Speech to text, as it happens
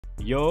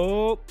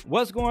Yo,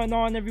 what's going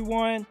on,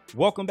 everyone?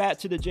 Welcome back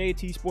to the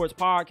JT Sports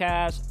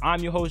Podcast.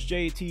 I'm your host,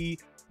 JT.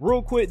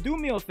 Real quick, do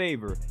me a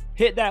favor.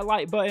 Hit that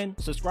like button,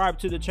 subscribe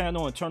to the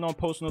channel, and turn on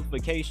post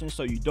notifications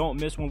so you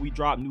don't miss when we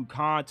drop new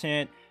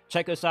content.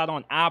 Check us out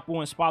on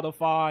Apple and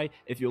Spotify.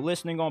 If you're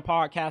listening on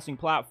podcasting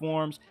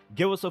platforms,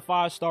 give us a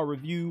 5-star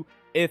review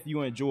if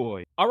you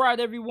enjoy. All right,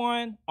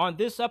 everyone. On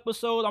this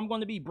episode, I'm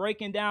going to be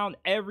breaking down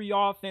every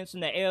offense in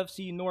the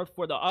AFC North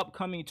for the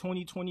upcoming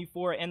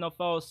 2024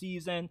 NFL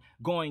season,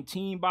 going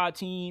team by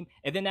team.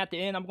 And then at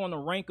the end, I'm going to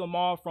rank them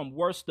all from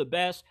worst to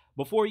best.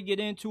 Before you get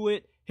into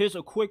it, here's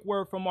a quick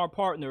word from our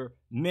partner,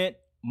 Mint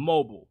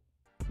Mobile.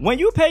 When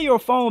you pay your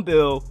phone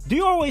bill, do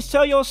you always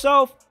tell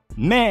yourself,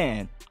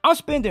 man, I'm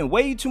spending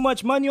way too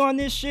much money on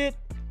this shit?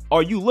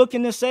 Are you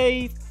looking to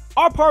save?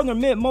 Our partner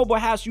Mint Mobile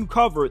has you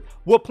covered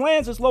with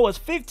plans as low as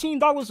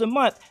 $15 a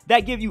month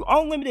that give you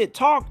unlimited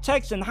talk,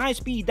 text, and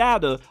high-speed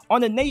data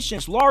on the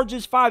nation's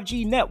largest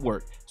 5G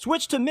network.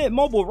 Switch to Mint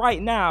Mobile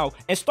right now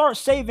and start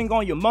saving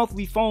on your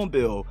monthly phone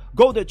bill.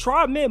 Go to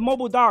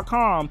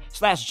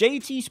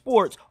trymintmobile.com/JT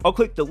Sports or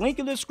click the link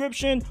in the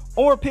description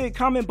or pick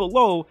comment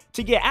below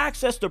to get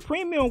access to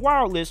premium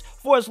wireless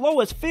for as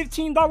low as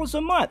 $15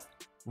 a month.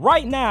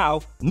 Right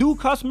now, new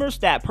customers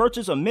that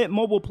purchase a Mint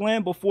Mobile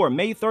plan before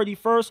May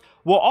 31st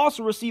will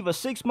also receive a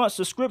 6-month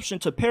subscription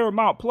to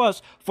Paramount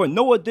Plus for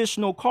no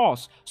additional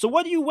cost. So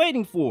what are you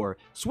waiting for?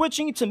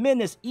 Switching to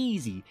Mint is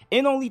easy.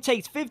 It only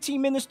takes 15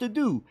 minutes to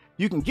do.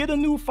 You can get a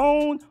new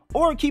phone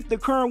or keep the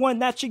current one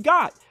that you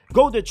got.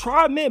 Go to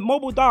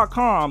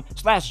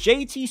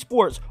trymintmobile.com/JT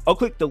Sports or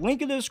click the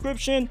link in the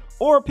description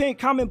or pin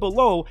comment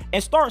below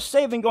and start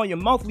saving on your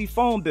monthly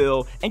phone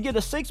bill and get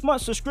a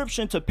 6-month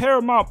subscription to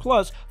Paramount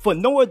Plus for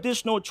no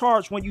additional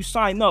charge when you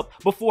sign up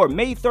before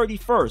May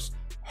 31st.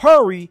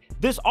 Hurry,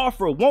 this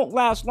offer won't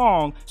last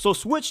long, so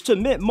switch to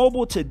Mint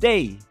Mobile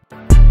today.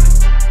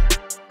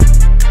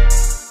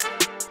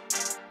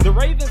 The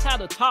Ravens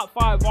had a top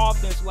 5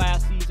 offense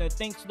last season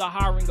thanks to the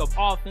hiring of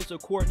offensive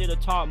coordinator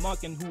Todd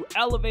Monken, who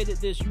elevated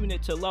this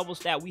unit to levels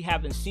that we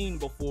haven't seen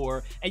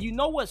before. And you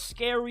know what's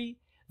scary?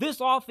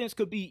 This offense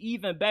could be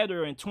even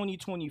better in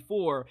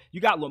 2024. You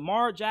got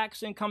Lamar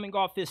Jackson coming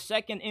off his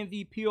second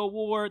MVP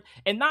award.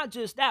 And not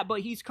just that,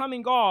 but he's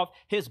coming off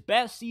his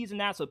best season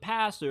as a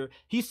passer.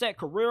 He set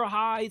career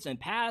highs in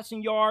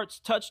passing yards,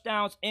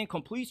 touchdowns, and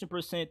completion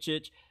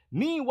percentage.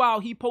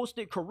 Meanwhile, he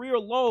posted career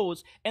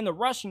lows in the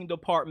rushing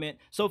department.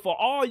 So for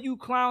all you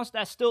clowns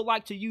that still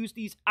like to use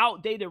these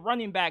outdated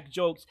running back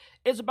jokes,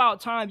 it's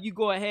about time you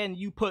go ahead and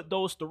you put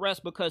those to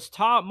rest, because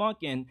Todd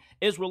Monken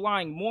is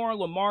relying more on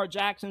Lamar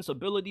Jackson's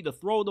ability to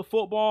throw the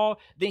football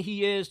than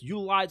he is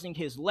utilizing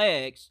his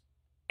legs.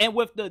 And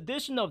with the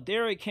addition of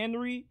Derrick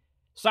Henry,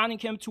 signing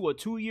him to a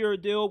 2-year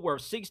deal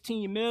worth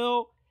 $16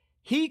 million,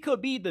 he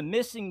could be the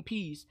missing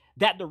piece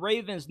that the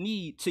Ravens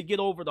need to get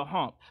over the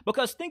hump.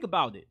 Because think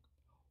about it.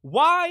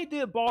 Why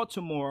did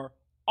Baltimore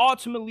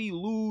ultimately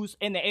lose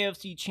in the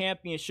AFC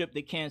Championship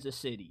to Kansas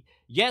City?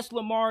 Yes,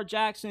 Lamar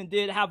Jackson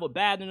did have a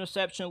bad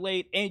interception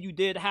late, and you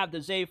did have the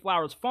Zay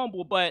Flowers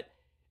fumble, but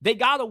they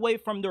got away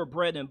from their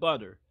bread and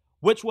butter,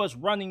 which was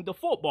running the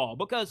football.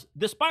 Because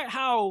despite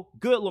how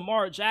good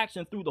Lamar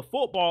Jackson threw the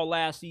football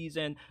last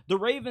season, the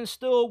Ravens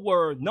still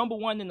were number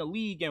 1 in the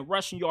league in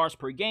rushing yards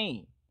per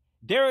game.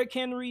 Derrick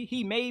Henry,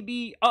 he may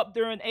be up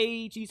there in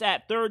age. He's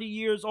at 30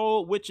 years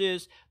old, which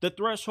is the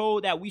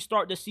threshold that we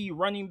start to see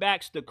running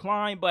backs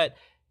decline. But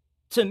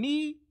to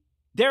me,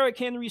 Derrick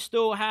Henry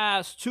still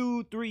has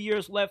 2-3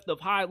 years left of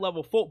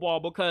high-level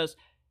football, because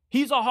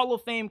he's a Hall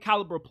of Fame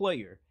caliber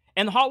player.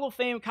 And Hall of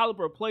Fame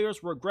caliber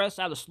players regress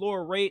at a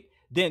slower rate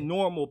than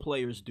normal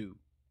players do.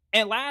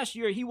 And last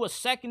year, he was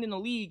second in the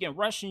league in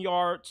rushing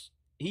yards.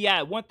 He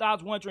had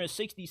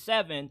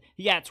 1,167.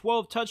 He had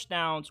 12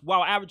 touchdowns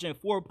while averaging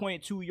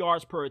 4.2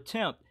 yards per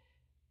attempt.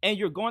 And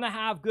you're going to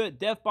have good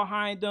depth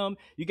behind him.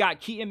 You got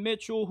Keaton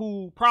Mitchell,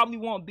 who probably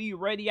won't be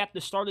ready at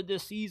the start of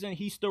this season.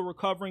 He's still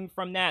recovering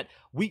from that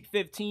Week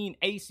 15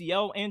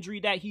 ACL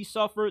injury that he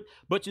suffered.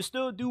 But you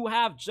still do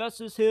have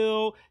Justice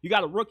Hill. You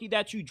got a rookie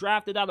that you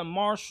drafted out of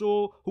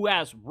Marshall who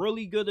has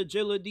really good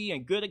agility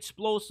and good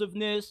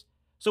explosiveness.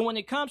 So when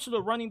it comes to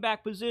the running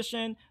back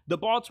position, the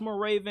Baltimore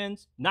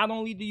Ravens, not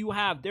only do you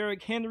have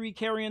Derrick Henry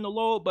carrying the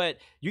load, but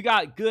you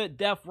got good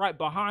depth right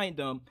behind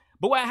them.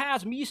 But what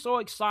has me so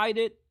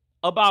excited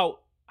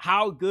about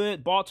how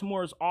good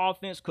Baltimore's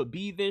offense could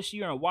be this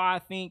year and why I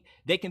think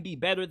they can be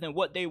better than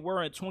what they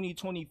were in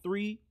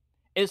 2023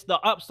 is the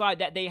upside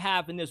that they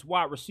have in this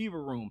wide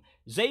receiver room.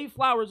 Zay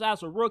Flowers,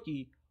 as a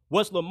rookie,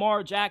 was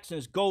Lamar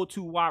Jackson's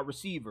go-to wide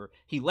receiver.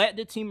 He led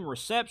the team in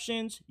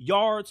receptions,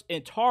 yards,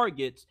 and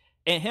targets.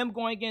 And him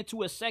going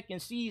into his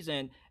second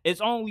season, it's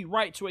only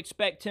right to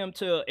expect him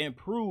to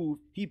improve.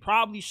 He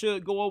probably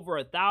should go over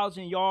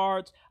 1,000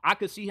 yards. I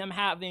could see him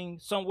having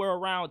somewhere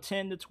around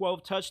 10 to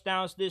 12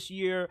 touchdowns this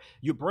year.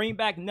 You bring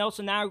back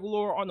Nelson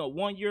Agholor on a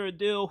 1-year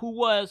deal, who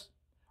was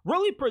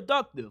really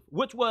productive,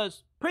 which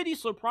was pretty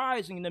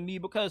surprising to me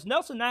because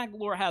Nelson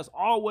Agholor has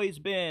always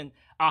been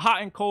a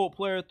hot and cold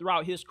player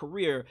throughout his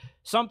career.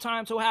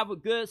 Sometimes he'll have a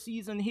good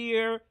season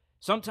here.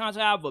 Sometimes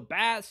I have a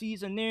bad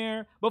season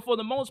there. But for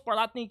the most part,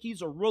 I think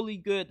he's a really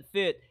good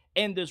fit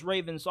in this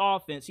Ravens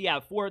offense. He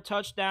had 4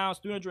 touchdowns,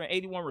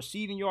 381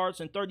 receiving yards,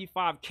 and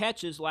 35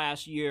 catches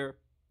last year.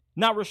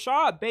 Now,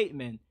 Rashad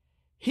Bateman,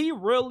 he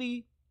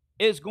really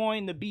is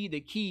going to be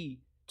the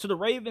key to the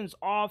Ravens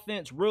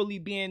offense really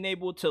being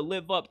able to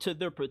live up to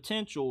their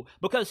potential,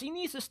 because he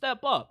needs to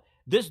step up.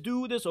 This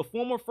dude is a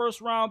former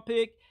first-round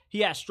pick. He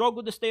has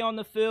struggled to stay on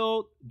the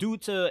field due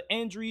to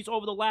injuries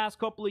over the last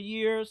couple of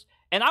years.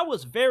 And I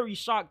was very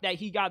shocked that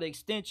he got an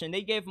extension.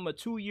 They gave him a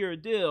 2-year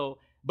deal,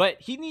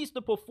 but he needs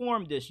to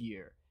perform this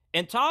year.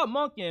 And Todd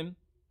Monken,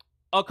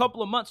 a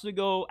couple of months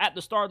ago at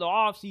the start of the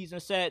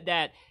offseason, said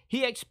that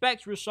he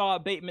expects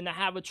Rashad Bateman to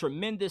have a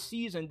tremendous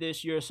season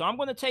this year. So I'm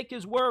going to take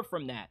his word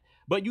from that.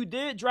 But you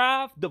did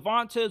draft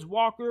Devontae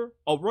Walker,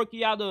 a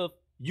rookie out of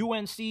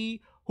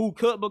UNC, who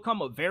could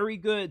become a very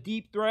good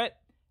deep threat.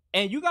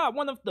 And you got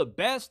one of the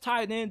best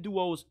tight end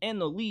duos in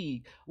the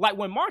league. Like,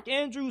 when Mark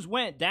Andrews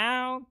went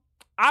down,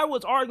 I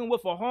was arguing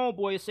with a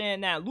homeboy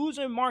saying that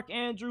losing Mark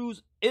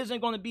Andrews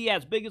isn't going to be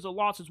as big as a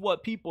loss as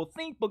what people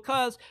think,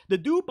 because the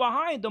dude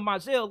behind him,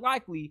 Isaiah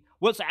Likely,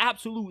 was an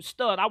absolute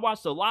stud. I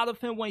watched a lot of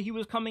him when he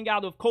was coming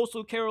out of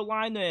Coastal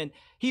Carolina, and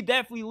he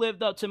definitely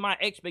lived up to my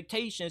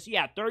expectations. He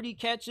had 30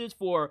 catches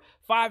for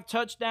 5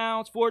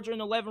 touchdowns,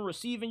 411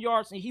 receiving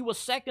yards, and he was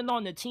second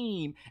on the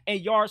team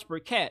in yards per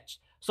catch.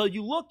 So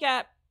you look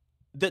at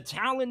the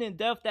talent and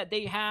depth that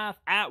they have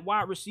at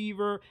wide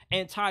receiver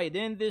and tight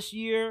end this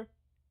year,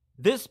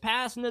 this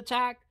passing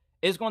attack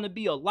is going to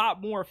be a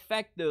lot more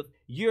effective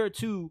year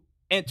 2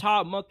 in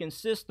Todd Monken's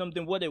system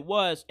than what it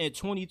was in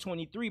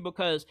 2023,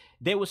 because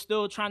they were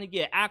still trying to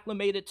get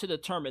acclimated to the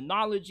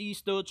terminology,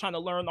 still trying to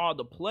learn all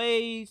the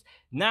plays.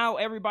 Now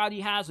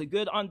everybody has a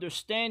good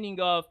understanding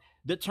of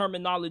the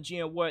terminology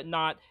and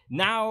whatnot.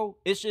 Now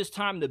it's just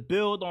time to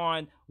build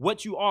on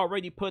what you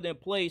already put in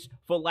place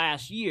for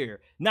last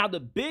year. Now, the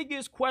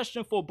biggest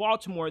question for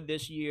Baltimore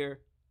this year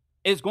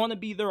is going to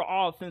be their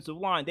offensive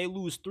line. They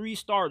lose 3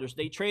 starters.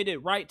 They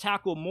traded right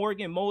tackle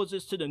Morgan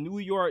Moses to the New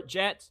York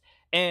Jets,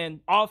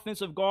 and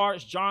offensive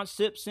guards John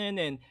Simpson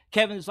and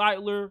Kevin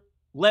Zeitler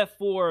left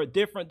for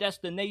different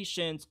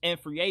destinations and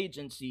free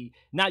agency.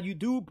 Now, you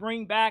do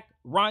bring back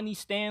Ronnie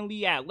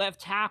Stanley at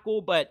left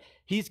tackle, but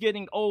he's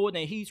getting old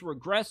and he's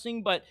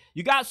regressing. But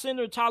you got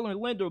center Tyler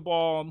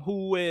Linderbaum,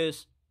 who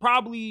is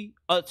probably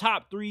a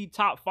top 3,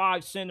 top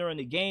 5 center in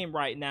the game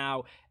right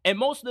now. And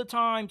most of the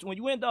times when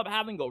you end up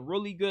having a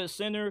really good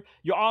center,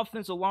 your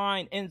offensive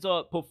line ends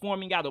up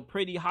performing at a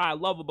pretty high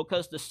level,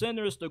 because the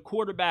center is the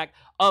quarterback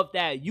of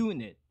that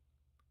unit.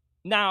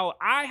 Now,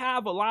 I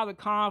have a lot of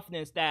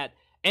confidence that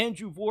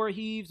Andrew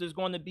Voorhees is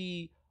going to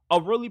be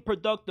a really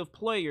productive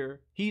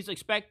player. He's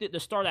expected to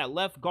start at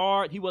left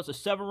guard. He was a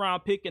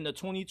 7th-round pick in the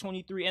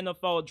 2023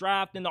 NFL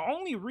draft. And the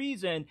only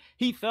reason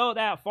he fell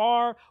that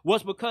far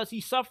was because he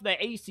suffered an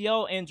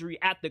ACL injury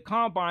at the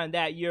combine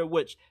that year,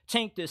 which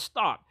tanked his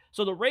stock.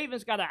 So the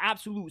Ravens got an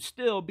absolute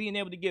steal being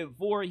able to get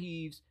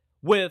Voorhees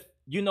with,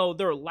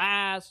 their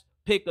last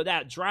pick of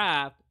that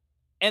draft.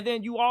 And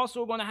then you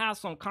also going to have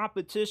some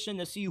competition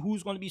to see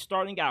who's going to be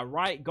starting at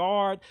right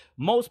guard.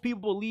 Most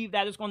people believe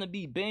that it's going to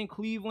be Ben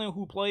Cleveland,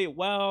 who played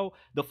well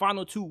the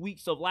final 2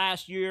 weeks of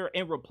last year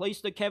and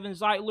replaced the Kevin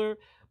Zeitler.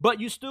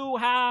 But you still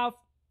have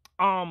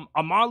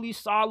Amali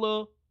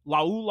Saleh,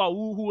 Lau,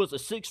 who was a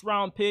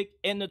 6th-round pick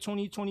in the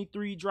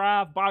 2023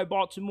 draft by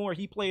Baltimore.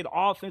 He played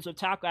offensive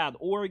tackle at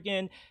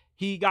Oregon.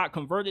 He got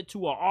converted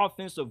to an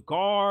offensive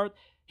guard.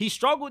 He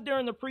struggled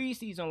during the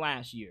preseason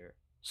last year.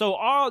 So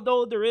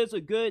although there is a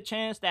good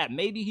chance that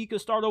maybe he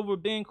could start over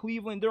Ben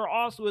Cleveland, there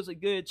also is a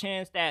good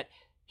chance that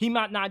he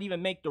might not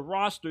even make the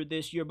roster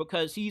this year,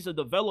 because he's a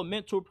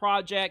developmental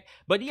project,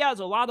 but he has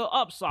a lot of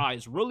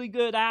upsides. Really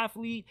good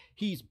athlete.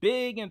 He's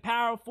big and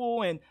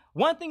powerful. And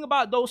one thing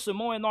about those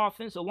Samoan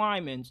offensive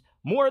linemen,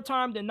 more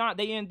time than not,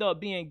 they end up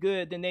being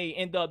good than they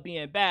end up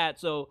being bad.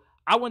 So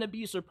I wouldn't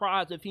be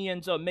surprised if he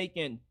ends up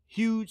making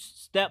huge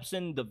steps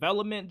in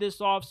development this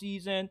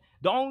offseason.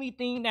 The only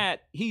thing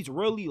that he's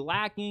really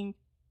lacking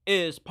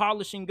is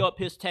polishing up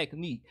his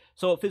technique.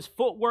 So if his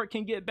footwork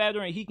can get better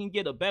and he can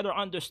get a better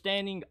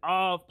understanding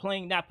of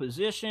playing that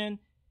position,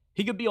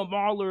 he could be a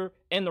mauler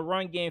in the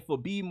run game for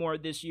B-More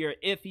this year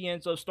if he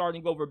ends up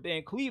starting over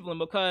Ben Cleveland,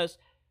 because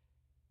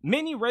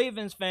many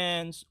Ravens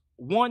fans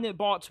wanted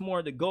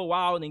Baltimore to go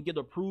out and get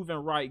a proven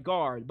right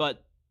guard,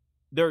 but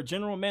their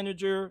general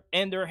manager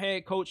and their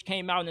head coach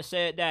came out and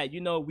said that,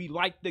 we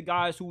like the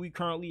guys who we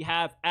currently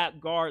have at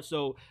guard,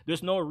 so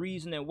there's no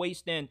reason in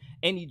wasting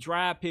any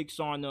draft picks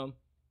on them.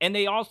 And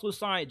they also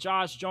signed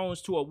Josh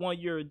Jones to a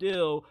 1-year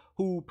deal,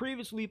 who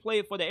previously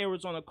played for the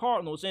Arizona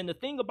Cardinals. And the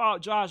thing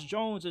about Josh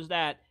Jones is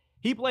that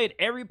he played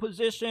every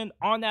position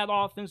on that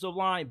offensive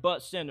line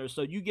but center.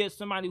 So you get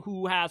somebody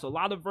who has a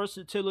lot of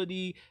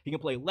versatility. He can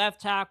play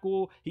left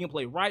tackle, he can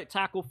play right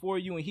tackle for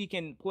you, and he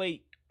can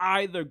play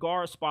either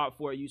guard spot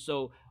for you.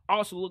 So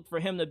also look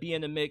for him to be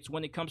in the mix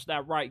when it comes to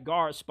that right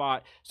guard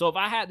spot. So if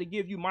I had to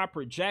give you my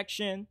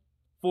projection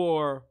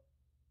for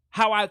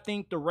how I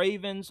think the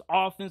Ravens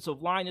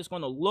offensive line is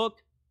going to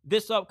look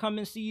this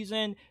upcoming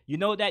season, you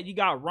know that you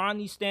got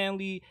Ronnie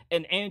Stanley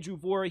and Andrew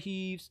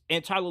Voorhees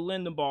and Tyler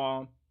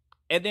Linderbaum.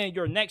 And then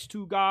your next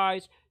two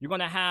guys, you're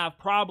going to have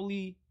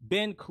probably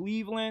Ben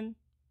Cleveland.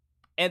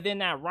 And then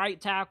that right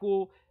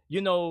tackle, you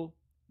know,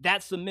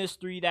 that's a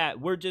mystery that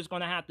we're just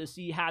going to have to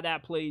see how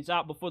that plays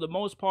out. But for the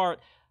most part,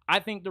 I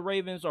think the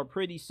Ravens are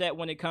pretty set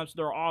when it comes to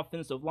their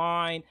offensive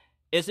line.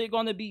 Is it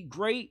going to be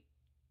great?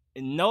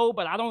 No,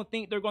 but I don't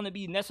think they're going to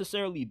be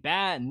necessarily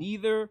bad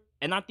neither.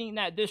 And I think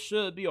that this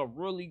should be a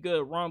really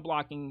good run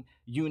blocking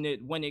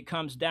unit when it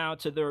comes down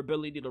to their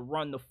ability to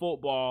run the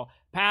football.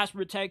 Pass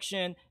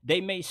protection,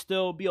 they may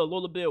still be a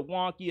little bit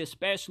wonky,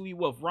 especially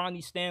with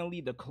Ronnie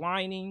Stanley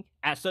declining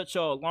at such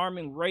an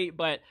alarming rate.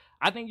 But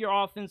I think your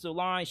offensive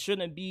line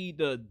shouldn't be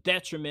the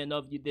detriment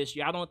of you this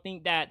year. I don't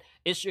think that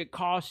it should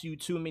cost you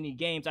too many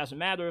games. As a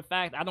matter of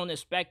fact, I don't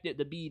expect it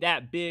to be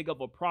that big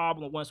of a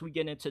problem once we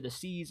get into the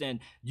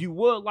season. You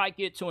would like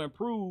it to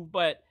improve,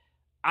 but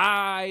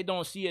I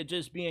don't see it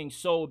just being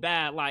so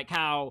bad like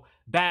how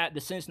bad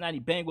the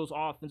Cincinnati Bengals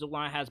offensive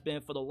line has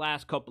been for the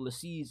last couple of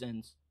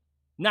seasons.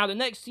 Now, the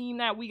next team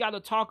that we got to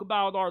talk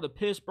about are the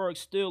Pittsburgh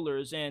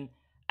Steelers. And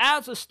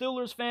as a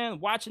Steelers fan,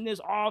 watching this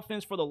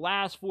offense for the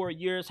last 4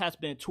 years has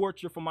been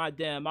torture for my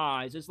damn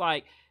eyes. It's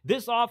like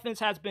this offense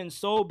has been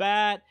so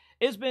bad.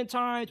 It's been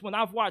times when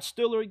I've watched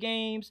Steeler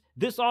games,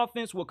 this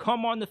offense will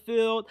come on the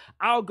field,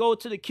 I'll go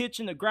to the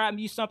kitchen to grab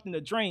me something to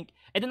drink,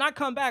 and then I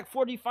come back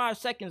 45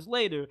 seconds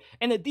later,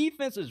 and the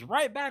defense is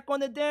right back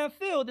on the damn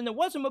field, and it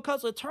wasn't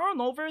because of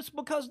turnover, it's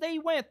because they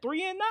went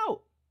 3-0.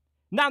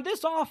 Now,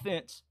 this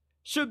offense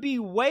should be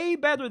way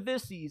better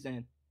this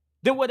season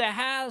than what it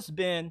has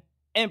been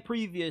in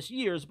previous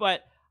years,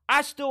 but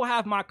I still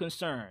have my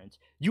concerns.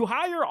 You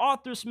hire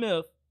Arthur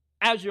Smith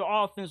as your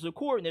offensive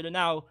coordinator.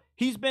 Now,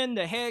 he's been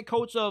the head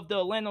coach of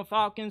the Atlanta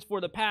Falcons for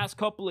the past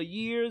couple of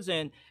years,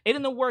 and it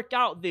didn't work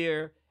out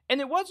there.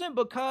 And it wasn't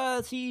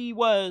because he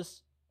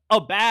was a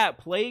bad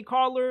play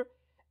caller.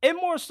 It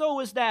more so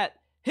is that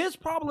his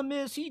problem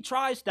is he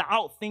tries to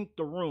outthink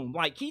the room.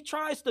 Like, he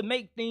tries to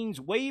make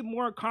things way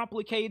more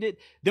complicated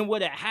than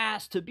what it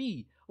has to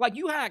be. Like,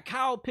 you had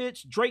Kyle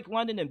Pitts, Drake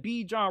London, and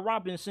B. John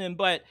Robinson,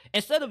 but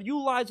instead of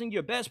utilizing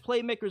your best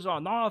playmakers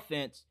on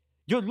offense,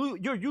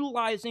 you're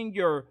utilizing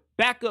your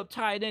backup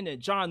tight end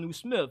and Jonnu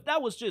Smith.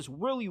 That was just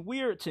really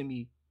weird to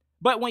me.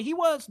 But when he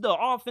was the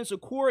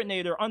offensive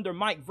coordinator under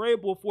Mike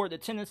Vrabel for the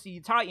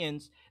Tennessee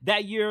Titans,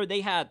 that year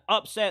they had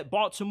upset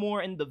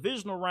Baltimore in the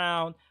divisional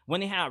round when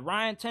they had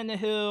Ryan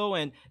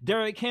Tannehill and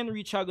Derrick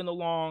Henry chugging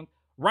along.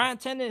 Ryan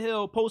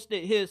Tannehill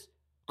posted his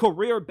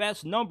career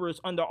best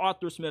numbers under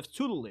Arthur Smith's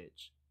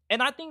tutelage.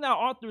 And I think that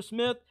Arthur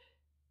Smith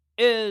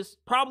is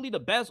probably the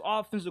best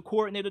offensive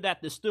coordinator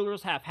that the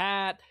Steelers have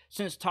had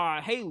since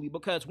Todd Haley,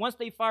 because once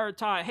they fired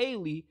Todd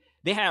Haley,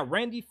 they had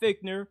Randy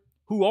Fichtner,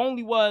 who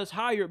only was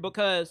hired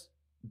because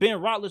Ben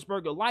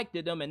Roethlisberger liked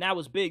him, and that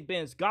was Big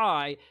Ben's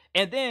guy.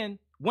 And then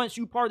once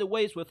you parted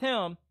ways with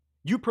him,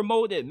 you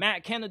promoted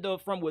Matt Canada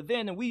from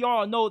within, and we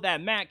all know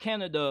that Matt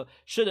Canada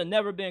should have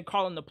never been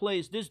calling the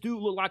plays. This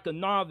dude looked like a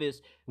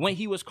novice when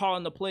he was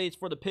calling the plays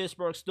for the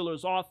Pittsburgh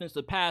Steelers offense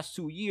the past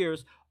 2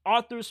 years.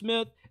 Arthur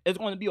Smith is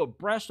going to be a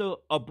breath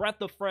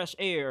of fresh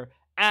air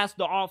as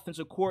the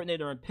offensive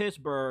coordinator in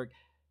Pittsburgh.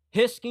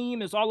 His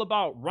scheme is all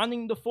about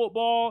running the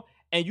football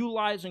and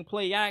utilizing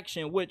play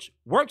action, which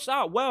works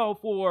out well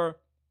for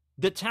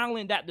the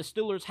talent that the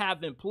Steelers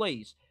have in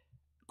place.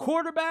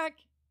 Quarterback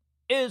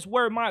is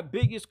where my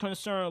biggest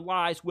concern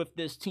lies with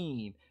this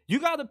team. You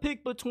got to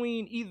pick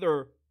between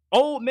either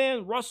old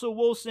man Russell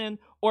Wilson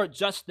or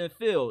Justin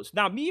Fields.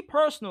 Now, me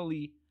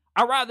personally,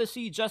 I'd rather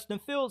see Justin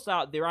Fields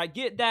out there. I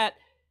get that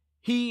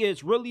he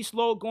is really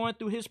slow going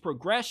through his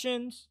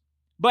progressions,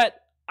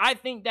 but I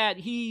think that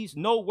he's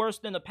no worse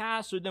than a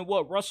passer than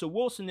what Russell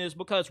Wilson is,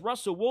 because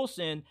Russell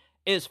Wilson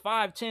is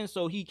 5'10",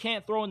 so he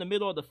can't throw in the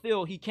middle of the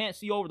field. He can't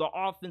see over the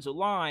offensive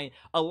line.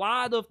 A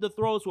lot of the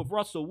throws with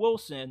Russell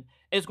Wilson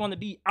is going to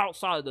be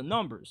outside of the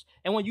numbers.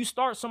 And when you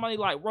start somebody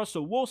like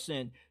Russell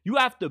Wilson, you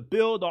have to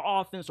build the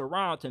offense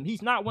around him.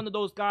 He's not one of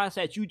those guys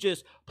that you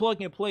just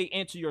plug and play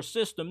into your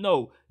system.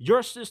 No,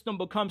 your system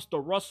becomes the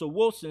Russell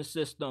Wilson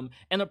system.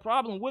 And the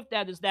problem with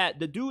that is that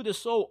the dude is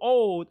so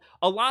old,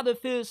 a lot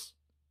of his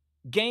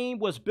game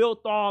was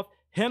built off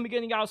him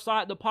getting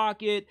outside the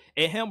pocket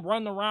and him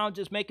running around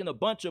just making a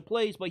bunch of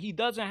plays, but he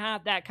doesn't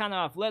have that kind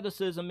of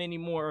athleticism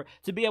anymore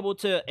to be able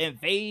to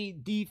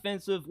invade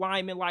defensive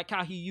linemen like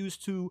how he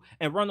used to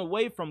and run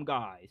away from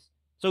guys.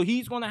 So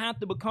he's going to have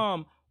to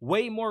become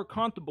way more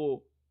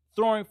comfortable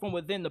throwing from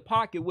within the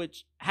pocket,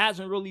 which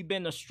hasn't really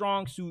been a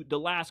strong suit the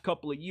last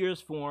couple of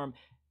years for him.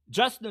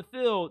 Justin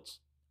Fields,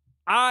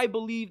 I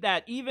believe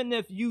that even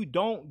if you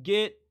don't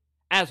get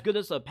as good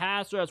as a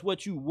passer as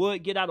what you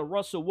would get out of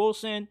Russell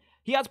Wilson,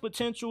 he has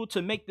potential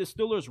to make the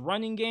Steelers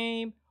running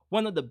game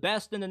one of the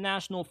best in the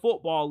National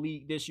Football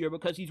League this year,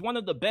 because he's one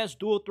of the best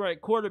dual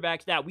threat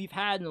quarterbacks that we've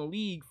had in the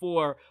league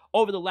for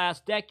over the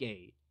last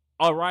decade.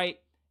 All right.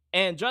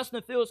 And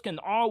Justin Fields can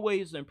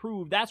always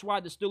improve. That's why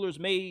the Steelers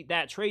made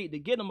that trade to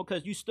get him,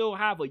 because you still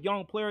have a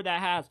young player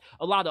that has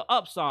a lot of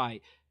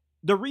upside.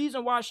 the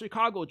reason why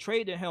Chicago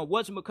traded him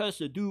wasn't because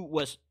the dude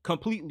was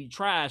completely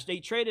trash. They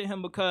traded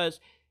him because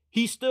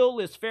he still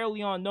is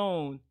fairly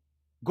unknown.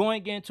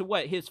 Going into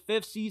his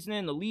 5th season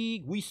in the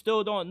league, we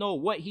still don't know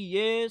what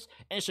he is.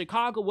 And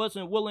Chicago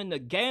wasn't willing to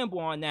gamble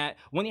on that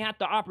when he had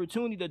the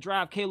opportunity to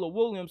draft Caleb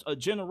Williams, a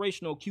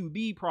generational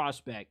QB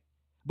prospect.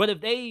 But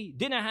if they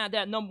didn't have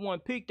that number 1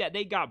 pick that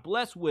they got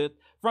blessed with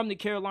from the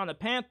Carolina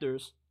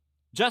Panthers,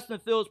 Justin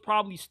Fields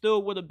probably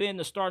still would have been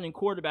the starting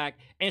quarterback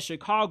in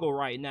Chicago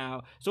right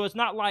now. So it's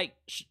not like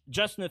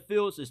Justin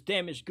Fields is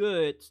damaged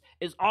goods.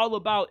 It's all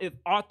about if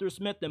Arthur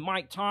Smith and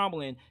Mike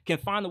Tomlin can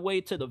find a way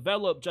to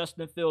develop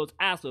Justin Fields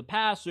as a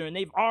passer. And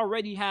they've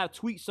already have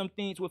tweaked some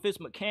things with his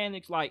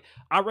mechanics. Like,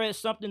 I read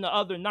something the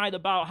other night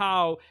about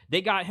how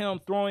they got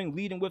him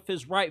leading with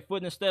his right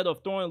foot instead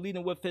of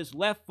leading with his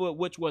left foot,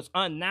 which was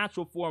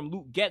unnatural for him.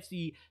 Luke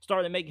Getsy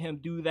started making him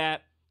do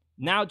that.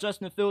 Now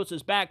Justin Fields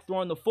is back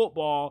throwing the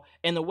football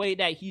in a way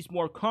that he's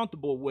more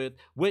comfortable with,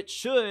 which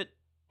should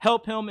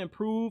help him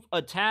improve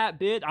a tad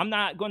bit. I'm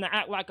not going to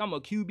act like I'm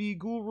a QB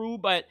guru,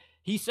 but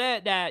he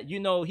said that,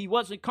 he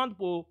wasn't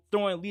comfortable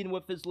leading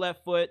with his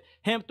left foot.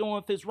 Him throwing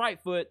with his right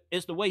foot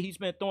is the way he's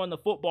been throwing the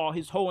football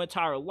his whole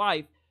entire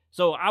life.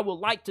 So I would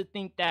like to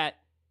think that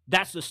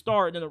that's the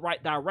start in the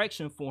right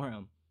direction for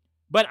him.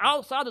 But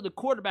outside of the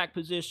quarterback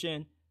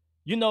position,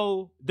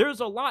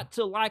 there's a lot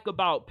to like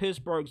about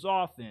Pittsburgh's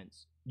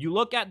offense. You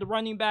look at the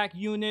running back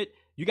unit,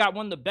 you got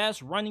one of the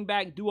best running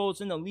back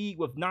duos in the league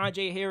with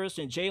Najee Harris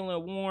and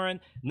Jaylen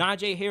Warren.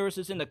 Najee Harris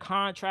is in the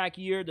contract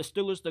year. The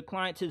Steelers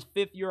declined his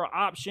 5th-year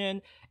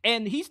option,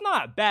 and he's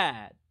not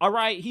bad, all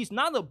right? He's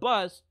not a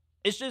bust.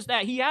 It's just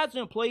that he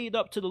hasn't played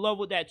up to the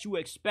level that you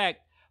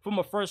expect from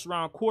a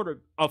first-round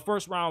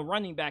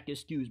running back,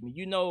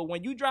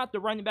 when you draft the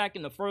running back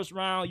in the 1st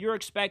round, you're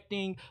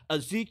expecting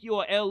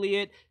Ezekiel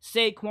Elliott,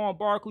 Saquon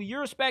Barkley.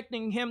 You're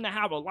expecting him to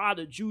have a lot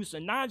of juice,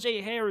 and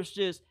Najee Harris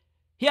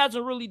he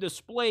hasn't really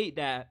displayed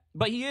that.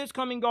 But he is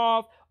coming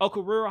off a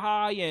career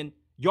high in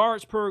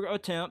yards per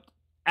attempt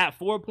at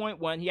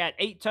 4.1. He had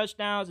 8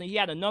 touchdowns, and he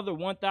had another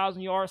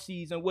 1,000-yard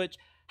season, which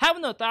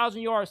having a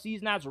 1,000-yard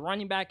season as a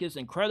running back is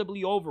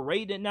incredibly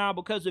overrated now,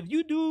 because if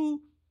you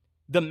do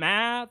the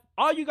math,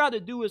 all you got to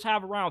do is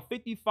have around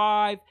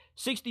 55,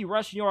 60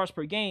 rushing yards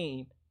per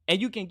game, and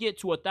you can get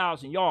to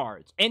 1,000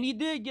 yards. And he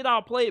did get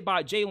outplayed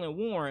by Jaylen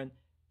Warren.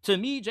 To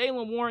me,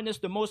 Jaylen Warren is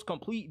the most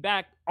complete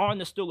back on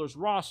the Steelers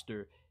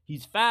roster.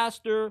 He's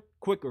faster,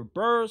 quicker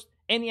burst,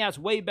 and he has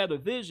way better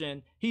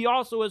vision. He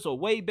also is a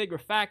way bigger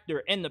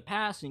factor in the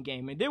passing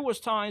game. And there was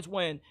times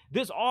when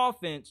this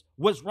offense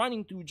was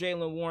running through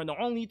Jaylen Warren.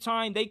 The only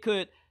time they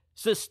could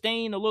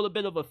sustain a little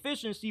bit of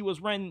efficiency was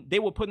when they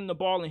were putting the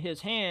ball in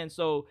his hands.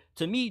 So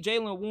to me,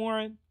 Jaylen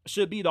Warren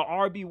should be the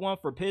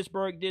RB1 for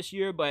Pittsburgh this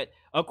year. But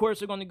of course,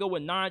 they're going to go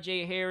with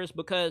Najee Harris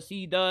because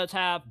he does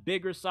have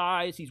bigger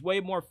size. He's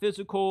way more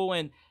physical,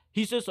 and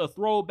he's just a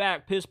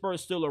throwback Pittsburgh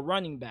Steelers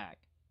running back.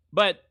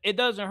 But it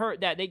doesn't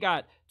hurt that they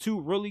got 2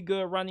 really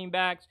good running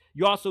backs.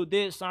 You also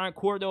did sign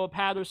Cordell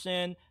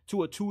Patterson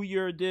to a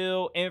 2-year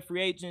deal in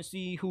free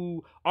agency,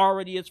 who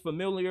already is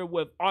familiar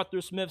with Arthur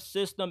Smith's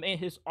system and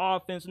his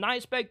offense. And I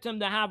expect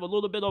him to have a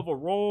little bit of a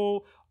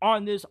role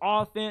on this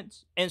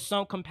offense in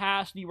some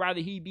capacity, rather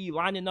he be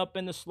lining up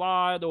in the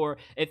slot or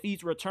if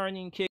he's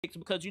returning kicks.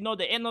 Because, the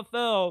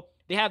NFL,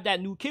 they have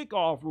that new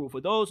kickoff rule. For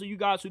those of you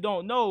guys who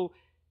don't know,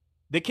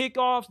 the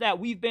kickoffs that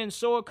we've been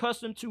so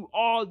accustomed to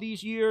all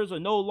these years are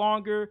no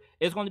longer.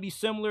 It's going to be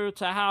similar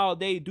to how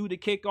they do the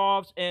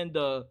kickoffs in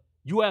the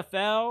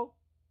UFL.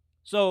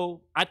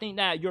 So I think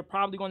that you're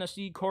probably going to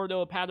see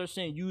Cordell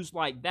Patterson used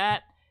like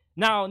that.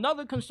 Now,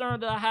 another concern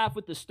that I have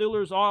with the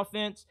Steelers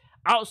offense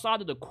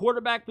outside of the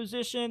quarterback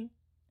position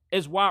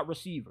is wide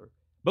receiver.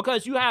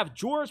 Because you have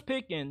George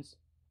Pickens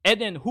and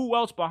then who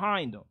else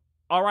behind him?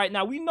 All right,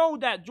 now we know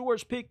that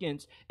George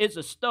Pickens is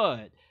a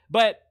stud,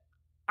 but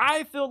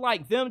I feel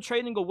like them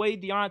trading away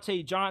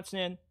Deontay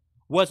Johnson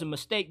was a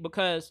mistake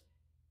because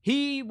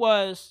he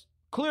was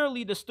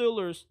clearly the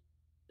Steelers'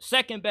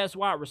 second best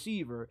wide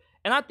receiver.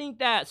 And I think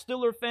that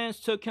Steelers fans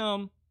took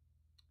him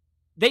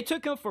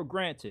for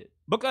granted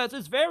because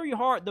it's very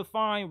hard to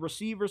find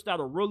receivers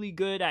that are really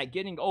good at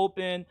getting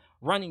open,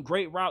 running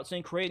great routes,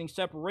 and creating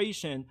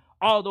separation.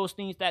 All those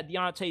things that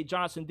Deontay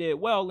Johnson did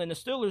well, and the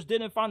Steelers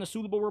didn't find a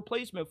suitable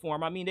replacement for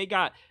him. I mean, they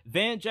got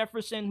Van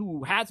Jefferson,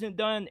 who hasn't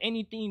done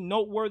anything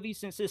noteworthy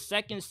since his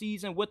 2nd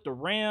season with the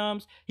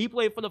Rams. He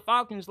played for the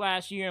Falcons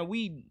last year, and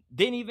we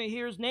didn't even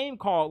hear his name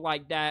called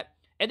like that.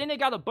 And then they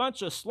got a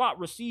bunch of slot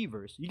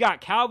receivers. You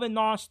got Calvin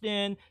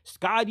Austin,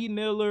 Scotty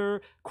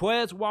Miller,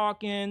 Quez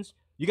Watkins.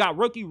 You got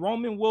rookie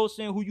Roman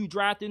Wilson, who you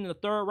drafted in the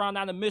 3rd round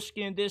out of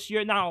Michigan this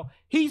year. Now,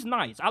 he's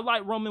nice. I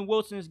like Roman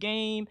Wilson's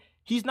game.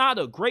 He's not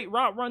a great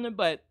route runner,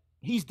 but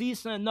he's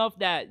decent enough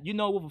that,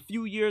 with a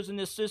few years in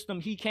this system,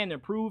 he can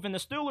improve. And the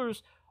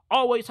Steelers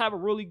always have a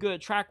really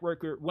good track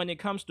record when it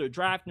comes to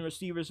drafting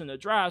receivers in the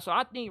draft. So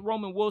I think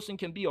Roman Wilson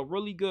can be a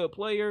really good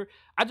player.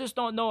 I just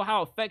don't know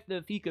how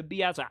effective he could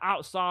be as an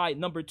outside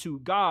number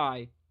 2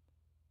 guy.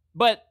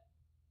 But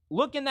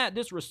looking at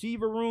this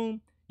receiver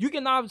room, you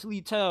can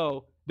obviously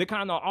tell the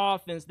kind of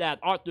offense that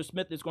Arthur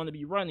Smith is going to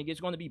be running.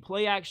 It's going to be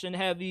play action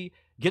heavy,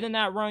 getting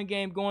that run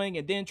game going,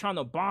 and then trying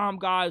to bomb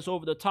guys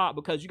over the top,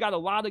 because you got a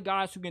lot of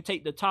guys who can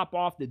take the top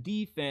off the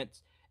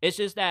defense. It's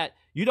just that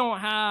you don't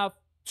have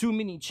too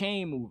many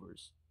chain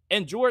movers.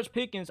 And George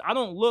Pickens, I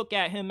don't look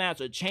at him as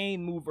a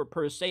chain mover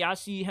per se. I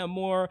see him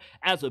more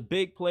as a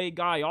big play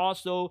guy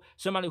also,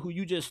 somebody who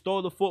you just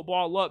throw the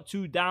football up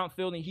to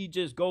downfield and he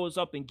just goes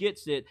up and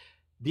gets it.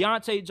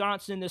 Deontay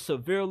Johnson is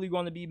severely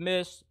going to be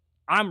missed.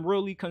 I'm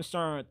really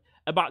concerned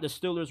about the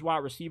Steelers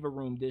wide receiver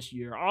room this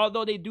year.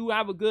 Although they do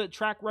have a good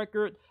track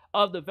record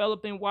of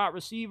developing wide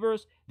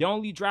receivers, they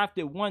only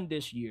drafted one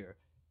this year.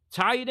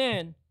 Tight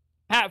end,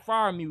 Pat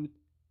Freiermuth,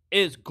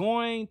 is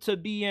going to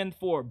be in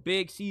for a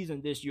big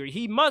season this year.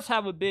 He must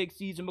have a big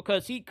season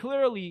because he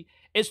clearly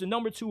is the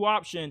number 2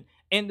 option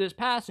in this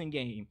passing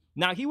game.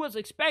 Now, he was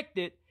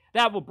expected to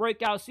have a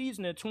breakout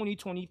season in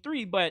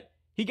 2023, but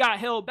he got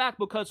held back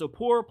because of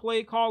poor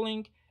play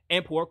calling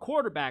and poor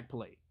quarterback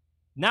play.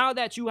 Now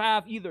that you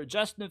have either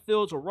Justin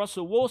Fields or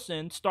Russell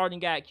Wilson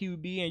starting at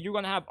QB and you're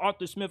going to have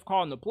Arthur Smith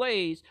calling the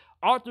plays,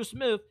 Arthur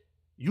Smith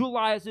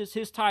utilizes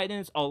his tight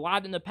ends a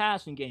lot in the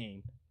passing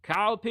game.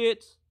 Kyle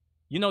Pitts,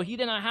 he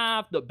didn't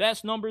have the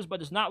best numbers,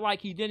 but it's not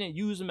like he didn't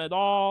use them at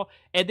all.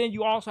 And then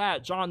you also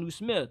had Jonnu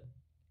Smith.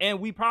 And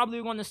we probably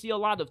are going to see a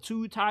lot of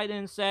 2 tight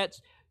end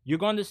sets. You're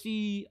going to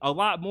see a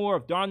lot more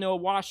of Darnell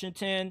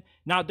Washington.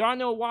 Now,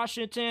 Darnell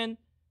Washington,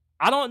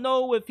 I don't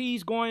know if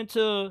he's going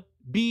to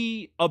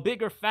be a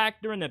bigger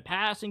factor in the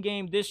passing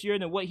game this year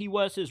than what he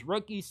was his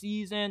rookie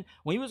season.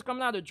 When he was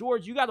coming out of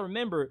Georgia, you got to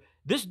remember,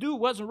 this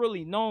dude wasn't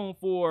really known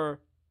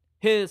for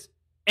his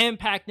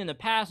impact in the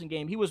passing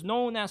game. He was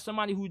known as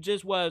somebody who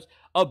just was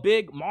a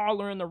big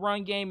mauler in the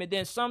run game, and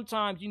then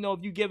sometimes,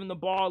 if you give him the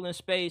ball in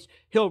space,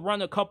 he'll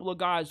run a couple of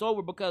guys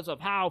over because of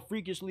how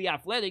freakishly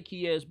athletic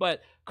he is.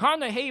 But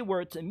Connor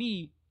Hayward, to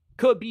me,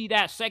 could be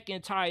that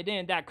second tight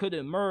end that could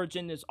emerge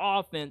in this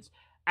offense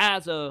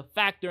as a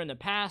factor in the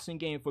passing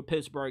game for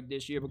Pittsburgh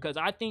this year, because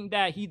I think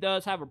that he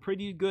does have a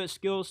pretty good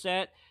skill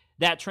set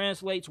that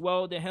translates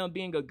well to him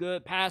being a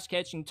good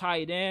pass-catching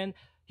tight end.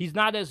 He's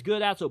not as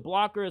good as a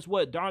blocker as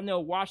what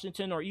Darnell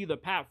Washington or either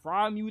Pat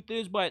Freiermuth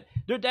is, but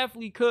there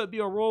definitely could be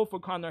a role for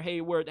Connor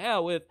Hayward.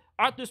 Hell, if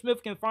Arthur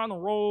Smith can find a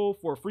role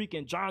for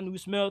freaking Jonnu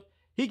Smith,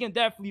 he can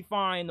definitely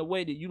find a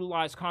way to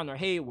utilize Connor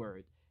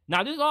Hayward.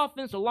 Now, this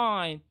offensive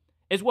line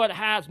is what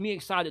has me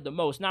excited the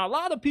most. Now, a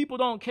lot of people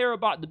don't care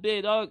about the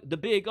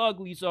big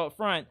uglies up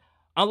front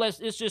unless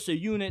it's just a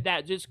unit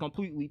that's just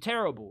completely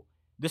terrible.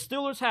 The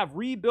Steelers have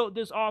rebuilt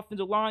this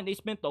offensive line. They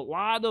spent a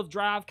lot of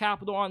draft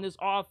capital on this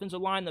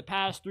offensive line the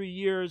past 3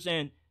 years,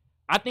 and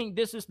I think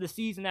this is the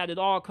season that it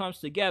all comes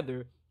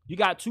together. You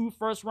got 2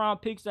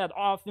 first-round picks at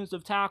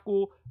offensive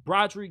tackle,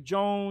 Broderick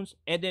Jones,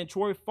 and then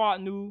Troy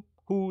Fautanu,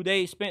 who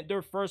they spent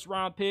their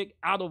first-round pick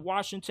out of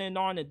Washington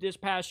on in this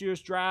past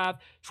year's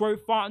draft. Troy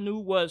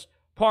Fautanu was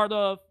part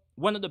of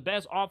one of the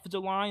best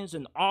offensive lines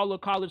in all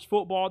of college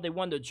football. They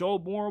won the Joe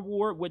Moore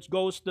Award, which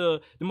goes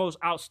to the most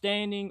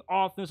outstanding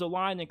offensive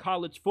line in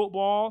college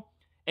football.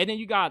 And then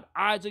you got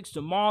Isaac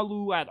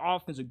Samalu at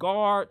offensive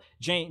guard,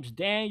 James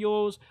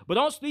Daniels. But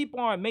don't sleep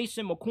on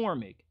Mason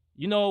McCormick.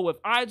 If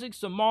Isaac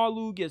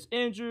Samalu gets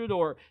injured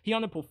or he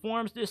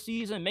underperforms this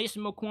season,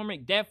 Mason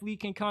McCormick definitely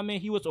can come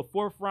in. He was a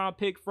 4th-round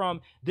pick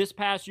from this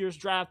past year's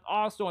draft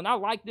also, and I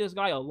like this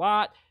guy a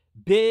lot.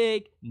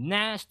 Big,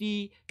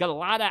 nasty, got a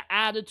lot of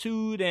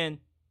attitude, and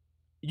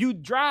you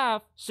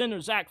draft center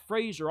Zach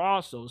Frazier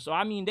also. So,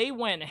 they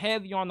went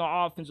heavy on the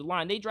offensive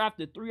line. They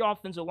drafted 3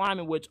 offensive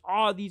linemen, which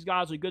all these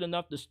guys are good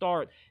enough to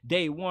start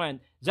day one.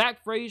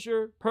 Zach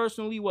Frazier,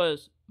 personally,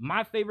 was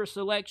my favorite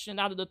selection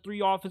out of the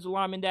 3 offensive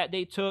linemen that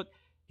they took.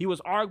 He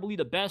was arguably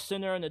the best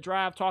center in the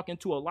draft, talking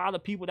to a lot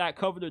of people that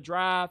covered the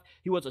draft.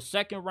 He was a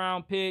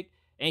 2nd-round pick,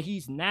 and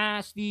he's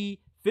nasty,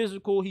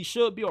 physical. He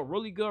should be a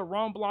really good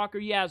run blocker.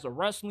 He has a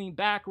wrestling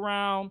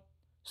background.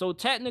 So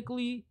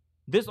technically,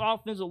 this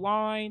offensive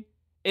line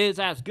is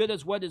as good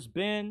as what it's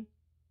been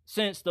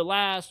since the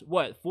last,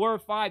 4 or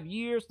 5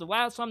 years. The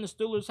last time the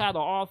Steelers had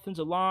an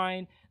offensive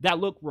line that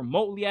looked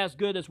remotely as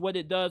good as what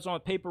it does on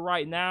paper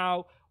right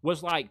now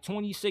was like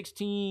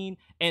 2016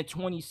 and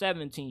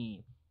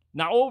 2017.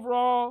 Now,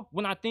 overall,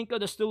 when I think of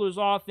the Steelers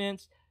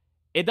offense,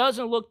 it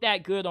doesn't look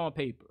that good on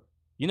paper.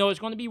 It's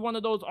going to be one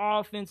of those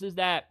offenses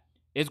that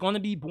it's going to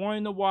be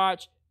boring to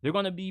watch. They're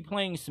going to be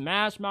playing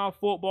smash mouth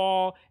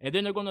football, and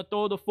then they're going to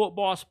throw the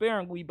football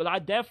sparingly, but I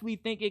definitely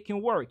think it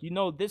can work.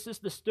 This is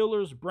the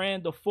Steelers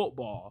brand of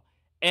football,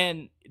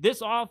 and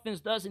this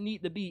offense doesn't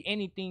need to be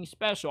anything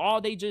special.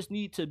 All they just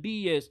need to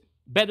be is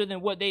better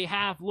than what they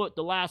have looked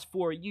the last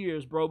 4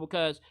 years, bro,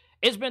 because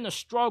it's been a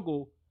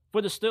struggle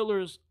for the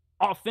Steelers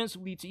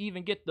offensively to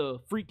even get the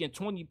freaking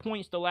 20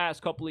 points the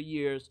last couple of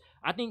years.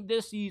 I think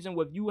this season,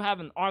 with you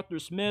having Arthur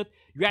Smith,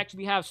 you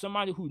actually have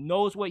somebody who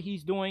knows what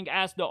he's doing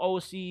as the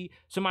OC,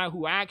 somebody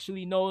who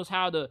actually knows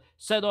how to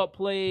set up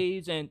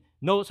plays and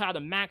knows how to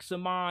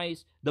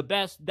maximize the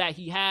best that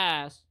he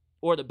has,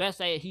 or the best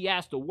that he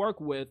has to work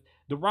with.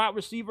 The wide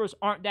receivers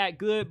aren't that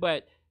good,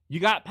 but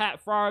you got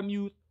Pat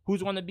Freiermuth,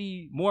 who's going to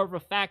be more of a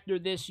factor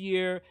this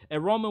year.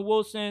 And Roman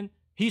Wilson,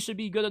 he should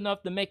be good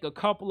enough to make a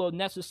couple of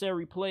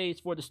necessary plays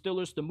for the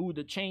Steelers to move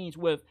the chains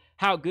with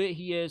how good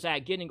he is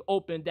at getting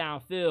open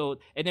downfield.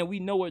 And then we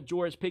know what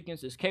George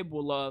Pickens is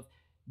capable of.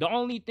 The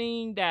only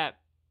thing that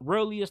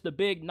really is the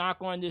big knock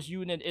on this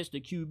unit is the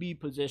QB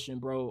position,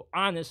 bro.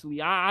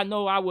 Honestly, I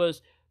know I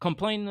was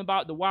complaining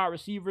about the wide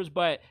receivers,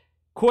 but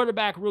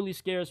quarterback really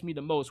scares me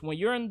the most. When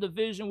you're in the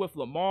division with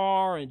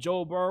Lamar and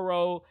Joe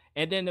Burrow,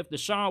 and then if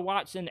Deshaun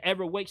Watson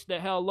ever wakes the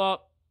hell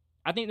up,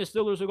 I think the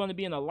Steelers are going to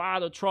be in a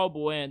lot of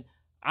trouble. And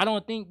I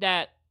don't think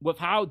that with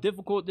how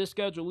difficult this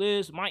schedule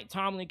is, Mike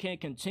Tomlin can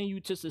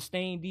continue to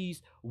sustain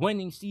these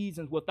winning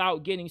seasons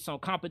without getting some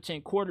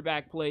competent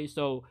quarterback play.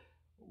 So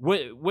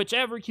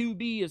whichever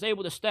QB is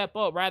able to step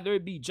up, rather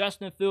it be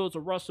Justin Fields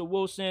or Russell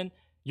Wilson,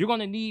 you're going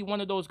to need one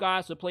of those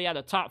guys to play at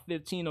a top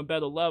 15 or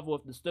better level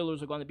if the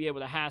Steelers are going to be able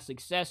to have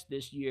success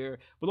this year.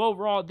 But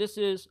overall, this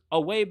is a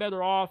way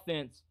better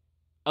offense,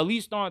 at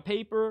least on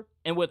paper,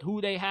 and with who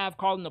they have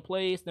calling the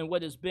plays than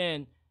what it's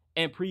been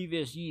in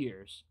previous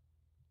years.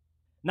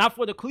 Now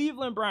for the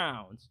Cleveland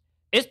Browns,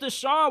 it's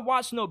Deshaun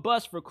Watson or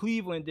bust for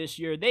Cleveland this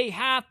year. They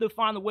have to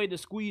find a way to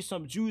squeeze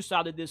some juice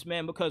out of this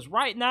man, because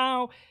right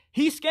now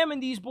he's scamming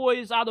these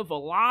boys out of a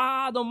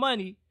lot of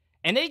money,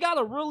 and they got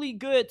a really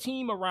good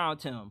team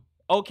around him.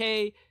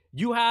 Okay,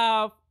 you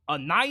have a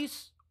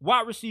nice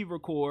wide receiver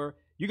core.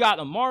 You got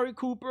Amari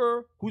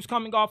Cooper, who's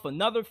coming off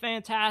another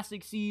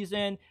fantastic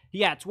season.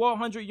 He had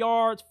 1,200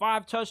 yards,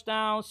 5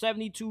 touchdowns,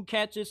 72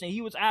 catches, and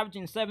he was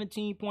averaging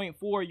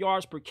 17.4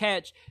 yards per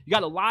catch. You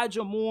got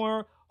Elijah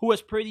Moore, who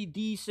is pretty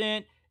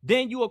decent.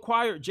 Then you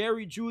acquired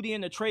Jerry Jeudy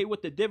in the trade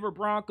with the Denver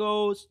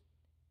Broncos.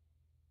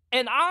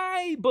 And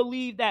I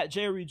believe that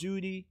Jerry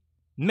Jeudy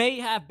may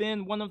have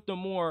been one of the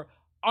more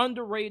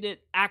underrated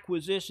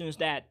acquisitions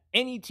that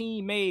any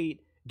team made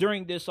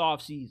during this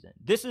offseason.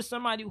 This is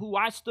somebody who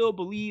I still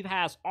believe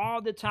has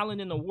all the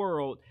talent in the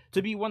world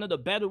to be one of the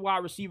better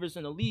wide receivers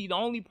in the league. The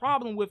only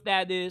problem with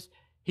that is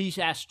he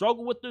has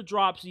struggled with the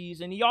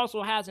dropsies, and he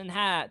also hasn't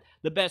had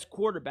the best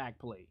quarterback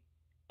play.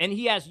 And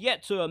he has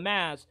yet to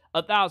amass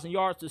 1,000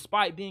 yards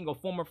despite being a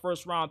former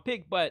first-round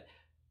pick. But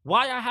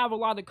why I have a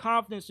lot of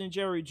confidence in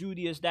Jerry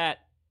Jeudy is that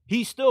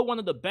he's still one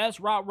of the best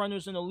route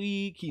runners in the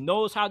league. He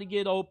knows how to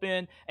get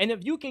open. And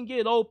if you can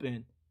get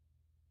open,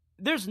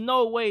 there's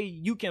no way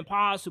you can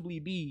possibly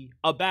be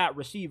a bad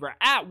receiver.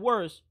 At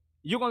worst,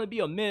 you're going to be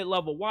a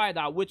mid-level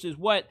wideout, which is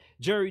what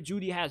Jerry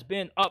Jeudy has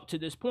been up to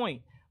this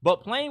point.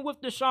 But playing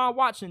with Deshaun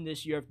Watson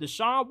this year, if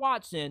Deshaun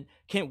Watson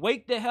can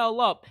wake the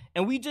hell up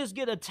and we just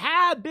get a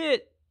tad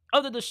bit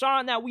of the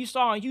Deshaun that we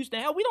saw in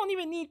Houston, hell, we don't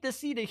even need to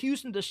see the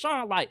Houston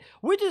Deshaun. Like,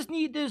 we just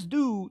need this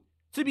dude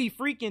to be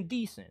freaking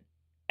decent.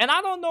 And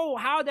I don't know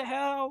how the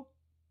hell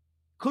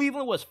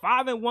Cleveland was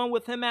 5-1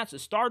 with him as a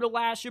starter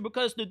last year,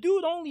 because the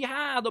dude only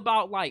had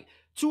about like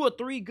 2 or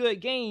 3 good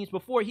games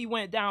before he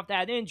went down with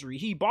that injury.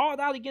 He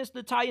balled out against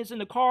the Titans and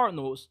the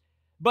Cardinals,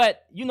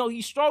 but, you know,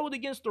 he struggled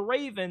against the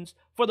Ravens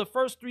for the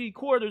first 3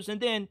 quarters,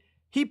 and then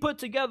he put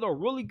together a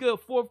really good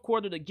 4th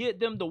quarter to get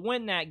them to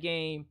win that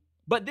game.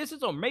 But this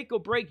is a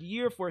make-or-break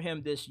year for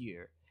him this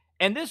year.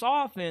 And this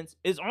offense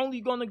is only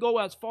going to go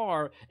as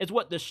far as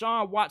what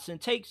Deshaun Watson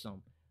takes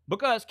them,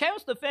 because Kevin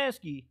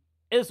Stefanski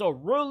is a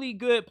really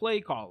good play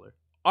caller.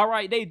 All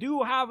right, they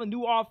do have a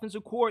new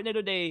offensive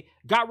coordinator. They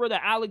got rid of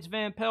Alex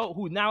Van Pelt,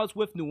 who now is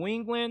with New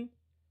England.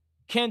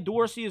 Ken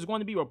Dorsey is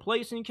going to be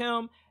replacing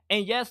him.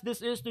 And yes,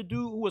 this is the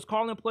dude who was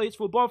calling plays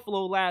for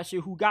Buffalo last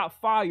year, who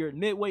got fired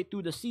midway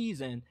through the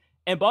season.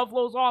 And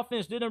Buffalo's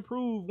offense did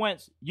improve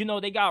once, you know,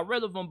 they got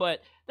rid of him.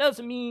 But that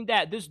doesn't mean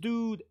that this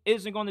dude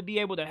isn't going to be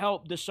able to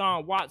help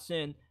Deshaun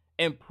Watson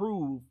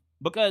improve.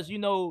 Because, you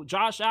know,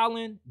 Josh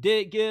Allen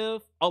did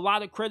give a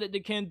lot of credit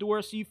to Ken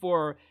Dorsey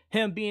for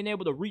him being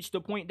able to reach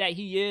the point that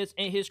he is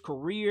in his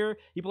career.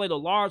 He played a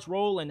large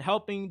role in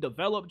helping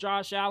develop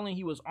Josh Allen.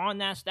 He was on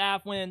that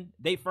staff when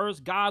they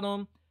first got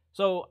him.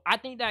 So I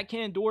think that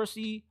Ken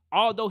Dorsey,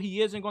 although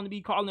he isn't going to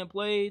be calling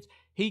plays,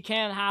 he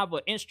can have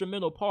an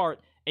instrumental part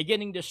in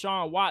getting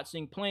Deshaun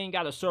Watson playing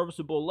at a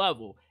serviceable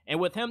level.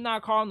 And with him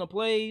not calling the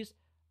plays,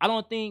 I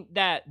don't think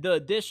that the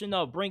addition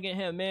of bringing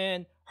him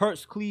in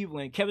hurts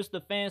Cleveland. Kevin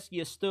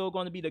Stefanski is still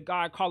going to be the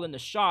guy calling the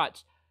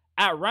shots.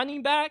 At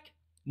running back,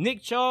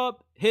 Nick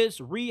Chubb,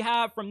 his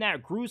rehab from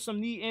that gruesome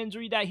knee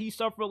injury that he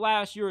suffered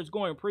last year is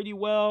going pretty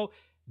well.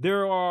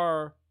 There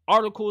are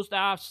articles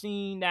that I've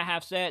seen that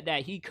have said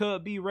that he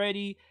could be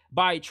ready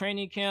by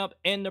training camp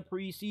in the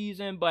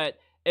preseason, but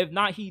if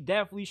not, he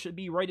definitely should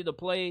be ready to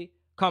play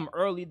come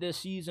early this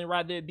season,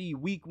 rather it be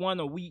week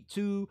 1 or week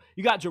 2.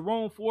 You got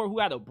Jerome Ford, who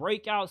had a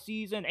breakout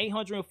season,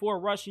 804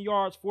 rushing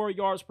yards, 4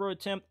 yards per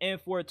attempt,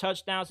 and 4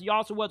 touchdowns. He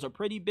also was a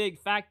pretty big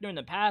factor in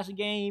the passing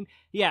game.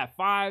 He had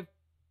 5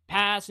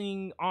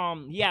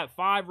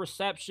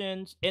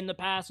 receptions in the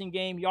passing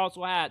game. He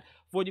also had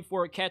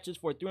 44 catches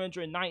for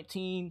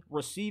 319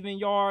 receiving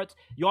yards.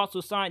 You also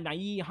signed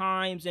Nyheim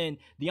Hines and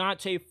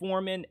Deontay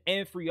Foreman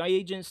in free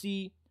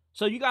agency.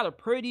 So you got a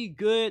pretty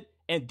good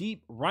and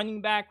deep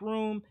running back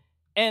room.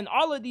 And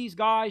all of these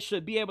guys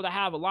should be able to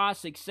have a lot of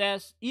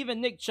success.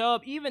 Even Nick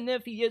Chubb, even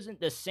if he isn't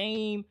the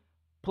same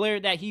player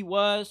that he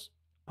was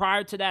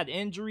prior to that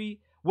injury,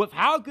 with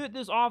how good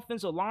this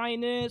offensive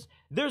line is,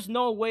 there's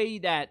no way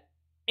that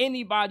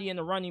anybody in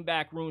the running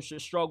back room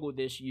should struggle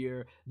this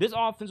year. This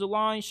offensive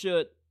line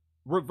should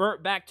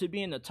revert back to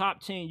being the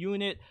top 10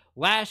 unit.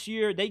 Last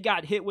year, they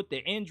got hit with the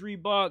injury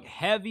bug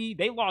heavy.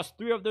 They lost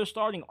 3 of their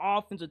starting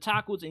offensive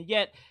tackles, and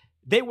yet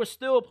they were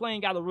still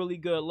playing at a really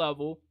good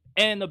level.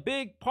 And a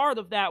big part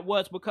of that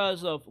was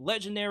because of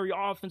legendary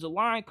offensive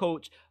line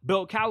coach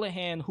Bill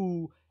Callahan,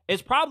 who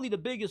is probably the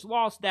biggest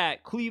loss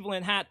that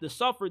Cleveland had to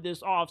suffer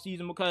this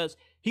offseason, because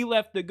he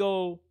left to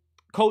go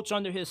coach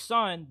under his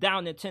son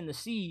down in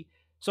Tennessee.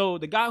 So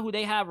the guy who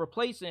they have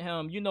replacing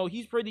him, you know,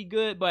 he's pretty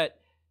good, but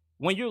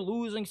when you're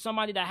losing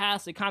somebody that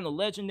has the kind of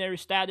legendary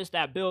status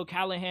that Bill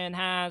Callahan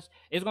has,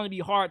 it's going to be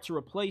hard to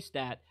replace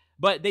that.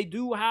 But they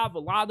do have a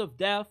lot of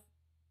depth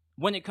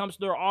when it comes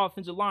to their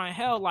offensive line.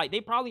 Hell, like,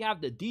 they probably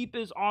have the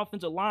deepest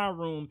offensive line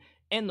room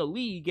in the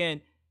league, and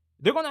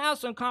they're going to have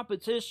some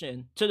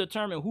competition to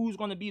determine who's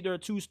going to be their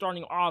 2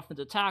 starting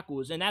offensive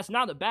tackles, and that's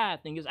not a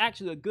bad thing. It's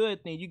actually a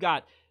good thing. You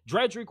got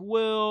Dredrick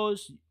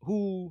Wills,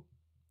 who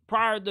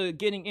prior to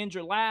getting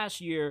injured last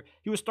year,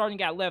 he was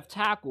starting at left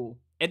tackle.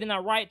 And then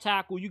at right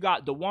tackle, you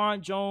got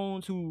DeJuan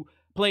Jones, who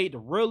played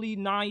really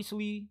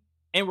nicely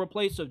in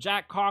replace of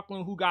Jack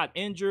Conklin, who got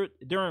injured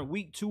during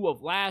week 2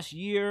 of last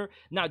year.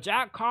 Now,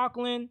 Jack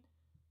Conklin,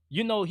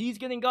 you know, he's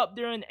getting up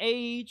there in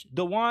age.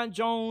 DeJuan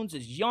Jones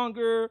is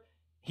younger.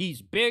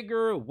 He's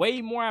bigger,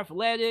 way more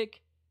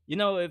athletic. You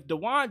know, if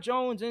DeJuan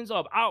Jones ends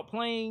up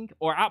outplaying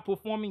or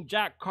outperforming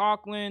Jack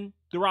Conklin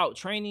throughout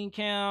training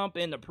camp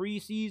and the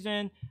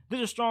preseason,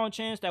 there's a strong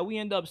chance that we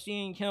end up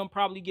seeing him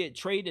probably get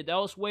traded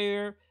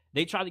elsewhere.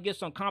 They try to get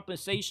some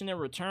compensation in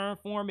return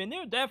for him. And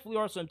there definitely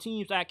are some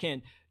teams that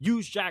can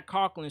use Jack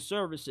Conklin's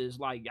services.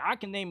 Like, I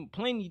can name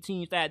plenty of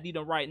teams that need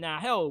him right now.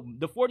 Hell,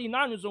 the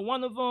 49ers are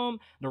one of them.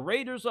 The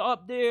Raiders are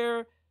up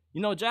there.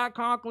 You know, Jack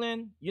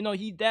Conklin, you know,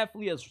 he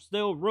definitely is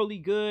still really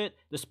good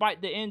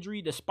despite the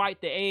injury,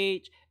 despite the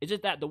age. It's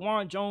just that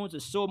DeJuan Jones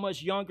is so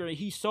much younger and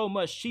he's so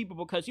much cheaper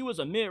because he was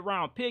a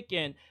mid-round pick,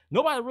 and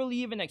nobody really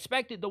even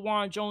expected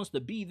DeJuan Jones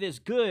to be this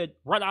good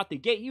right out the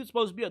gate. He was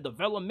supposed to be a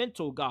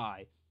developmental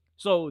guy.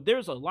 So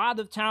there's a lot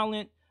of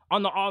talent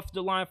on the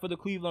offensive line for the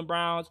Cleveland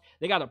Browns.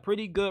 They got a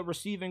pretty good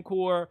receiving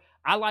core.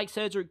 I like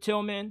Cedric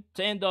Tillman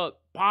to end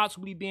up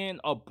possibly being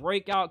a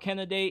breakout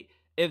candidate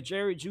if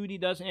Jerry Jeudy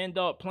doesn't end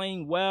up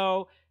playing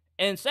well.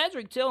 And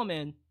Cedric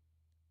Tillman,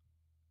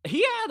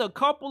 he had a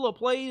couple of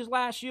plays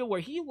last year where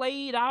he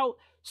laid out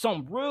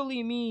some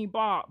really mean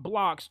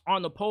blocks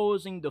on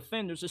opposing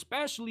defenders,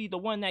 especially the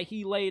one that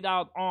he laid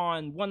out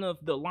on one of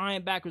the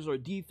linebackers or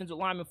defensive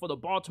linemen for the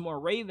Baltimore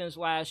Ravens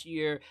last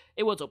year.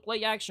 It was a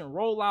play-action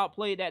rollout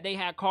play that they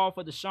had called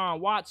for Deshaun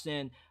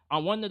Watson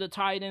on one of the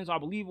tight ends. I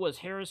believe it was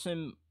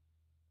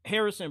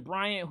Harrison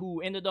Bryant,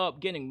 who ended up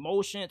getting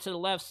motion to the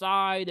left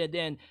side, and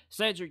then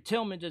Cedric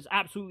Tillman just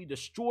absolutely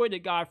destroyed the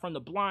guy from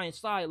the blind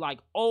side. Like,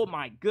 oh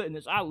my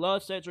goodness, I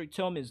love Cedric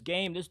Tillman's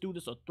game. This dude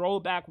is a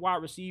throwback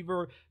wide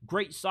receiver,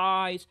 great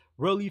size,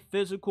 really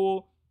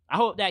physical. I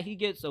hope that he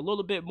gets a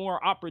little bit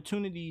more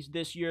opportunities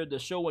this year to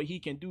show what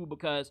he can do,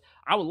 because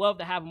I would love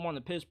to have him on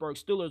the Pittsburgh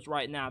Steelers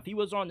right now. If he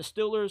was on the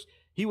Steelers,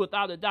 he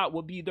without a doubt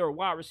would be their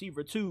wide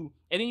receiver too.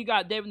 And then you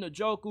got David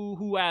Njoku,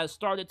 who has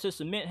started to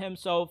cement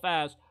himself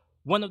as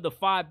one of the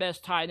 5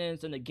 best tight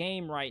ends in the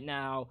game right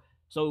now.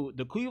 So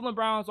the Cleveland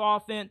Browns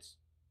offense,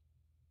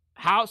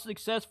 how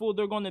successful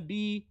they're going to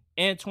be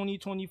in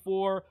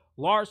 2024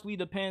 largely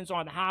depends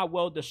on how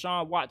well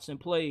Deshaun Watson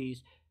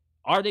plays.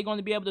 Are they going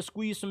to be able to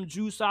squeeze some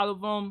juice out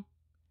of him?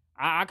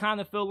 I kind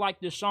of feel like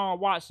Deshaun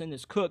Watson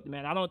is cooked,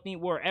 man. I don't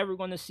think we're ever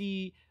going to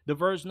see the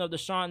version of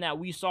Deshaun that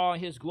we saw in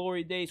his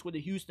glory days with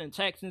the Houston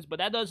Texans, but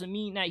that doesn't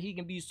mean that he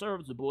can be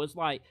serviceable. It's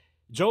like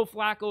Joe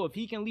Flacco, if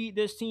he can lead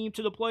this team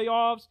to the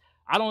playoffs,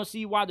 I don't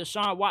see why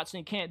Deshaun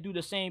Watson can't do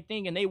the same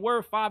thing. And they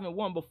were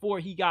 5-1 before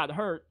he got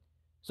hurt.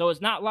 So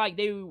it's not like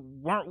they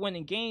weren't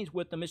winning games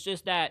with him. It's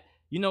just that,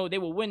 you know, they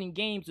were winning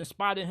games in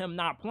spite of him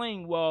not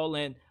playing well.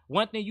 And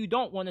one thing you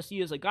don't want to see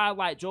is a guy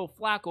like Joe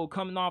Flacco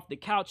coming off the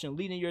couch and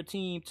leading your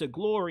team to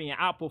glory and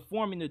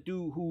outperforming the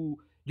dude who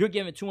you're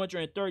giving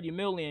 $230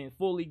 million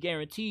fully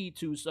guaranteed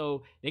to.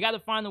 So they got to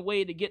find a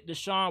way to get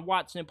Deshaun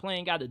Watson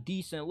playing at a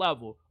decent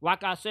level.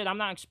 Like I said, I'm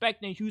not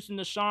expecting Houston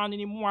Deshaun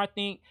anymore. I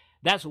think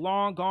that's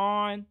long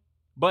gone,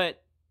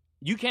 but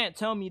you can't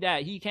tell me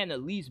that he can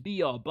at least be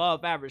an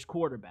above-average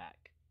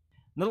quarterback.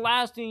 The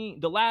last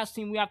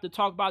team we have to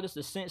talk about is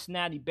the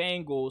Cincinnati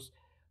Bengals.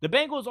 The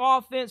Bengals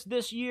offense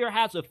this year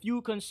has a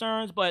few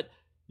concerns, but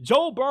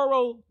Joe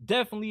Burrow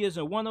definitely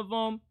isn't one of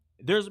them.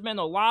 There's been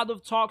a lot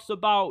of talks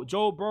about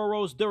Joe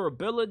Burrow's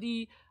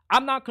durability.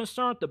 I'm not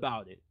concerned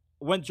about it.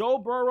 When Joe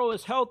Burrow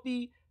is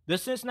healthy, the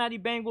Cincinnati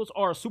Bengals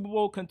are a Super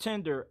Bowl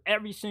contender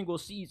every single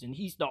season.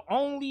 He's the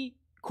only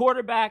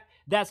quarterback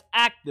that's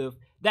active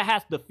that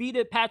has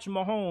defeated Patrick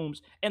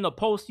Mahomes in the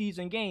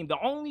postseason game. The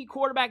only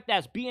quarterback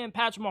that's beaten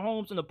Patrick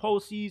Mahomes in the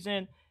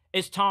postseason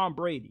is Tom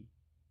Brady.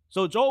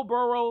 So Joe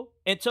Burrow,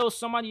 until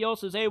somebody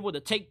else is able to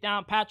take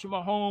down Patrick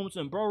Mahomes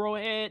and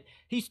Burrowhead,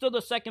 he's still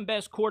the second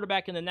best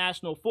quarterback in the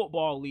National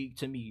Football League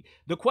to me.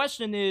 The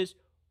question is,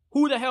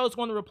 who the hell is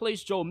going to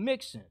replace Joe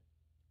Mixon?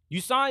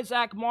 You signed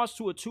Zach Moss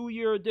to a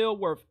 2-year deal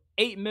worth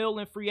 $8 million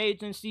in free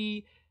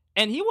agency,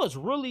 and he was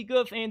really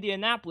good for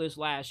Indianapolis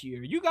last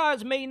year. You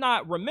guys may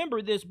not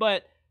remember this,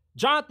 but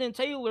Jonathan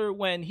Taylor,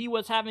 when he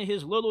was having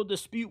his little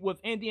dispute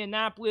with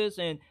Indianapolis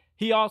and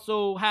he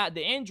also had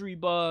the injury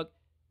bug,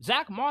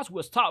 Zach Moss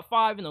was top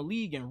 5 in the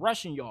league in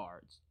rushing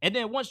yards. And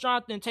then once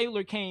Jonathan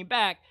Taylor came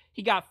back,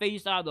 he got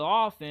phased out of the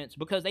offense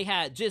because they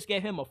had just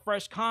gave him a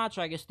fresh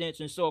contract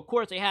extension. So, of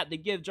course, they had to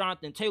give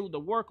Jonathan Taylor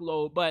the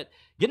workload. But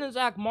getting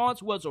Zach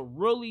Moss was a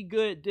really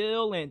good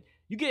deal, and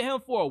you get him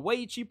for a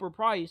way cheaper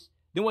price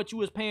than what you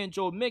was paying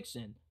Joe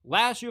Mixon.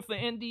 Last year for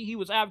Indy, he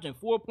was averaging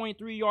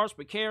 4.3 yards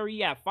per carry.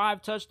 He had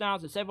 5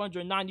 touchdowns and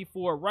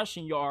 794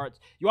 rushing yards.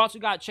 You also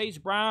got Chase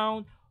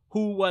Brown,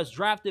 who was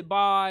drafted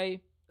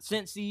by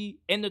Cincy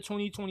in the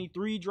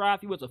 2023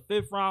 draft. He was a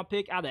 5th-round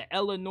pick out of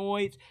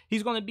Illinois.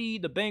 He's going to be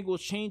the Bengals'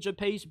 change of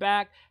pace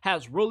back,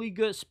 has really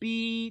good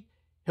speed.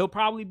 He'll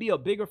probably be a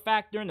bigger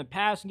factor in the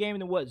passing game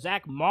than what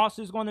Zach Moss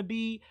is going to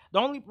be. The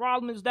only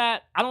problem is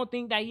that I don't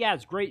think that he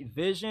has great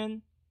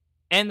vision.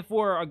 And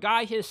for a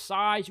guy his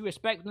size, you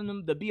expect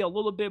him to be a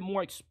little bit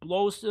more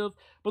explosive.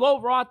 But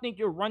overall, I think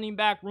your running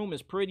back room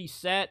is pretty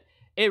set.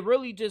 It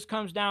really just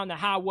comes down to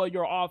how well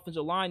your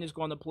offensive line is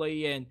going to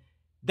play. And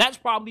that's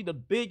probably the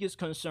biggest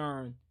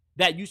concern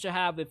that you should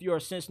have if you're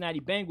a Cincinnati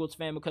Bengals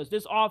fan, because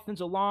this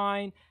offensive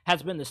line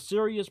has been a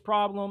serious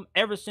problem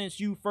ever since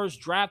you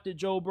first drafted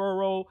Joe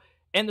Burrow.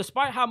 And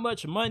despite how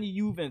much money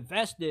you've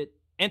invested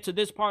into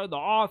this part of the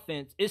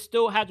offense, it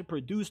still had to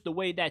produce the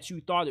way that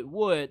you thought it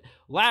would.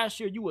 Last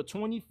year, you were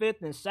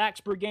 25th in sacks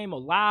per game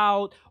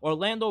allowed.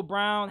 Orlando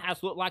Brown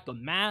has looked like a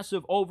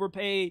massive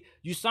overpay.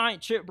 You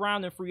signed Chip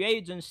Brown in free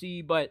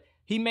agency, but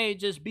he may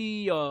just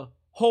be a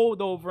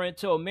holdover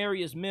until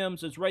Marius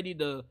Mims is ready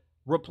to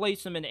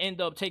replace him and end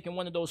up taking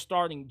one of those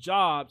starting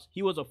jobs.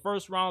 He was a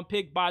 1st-round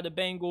pick by the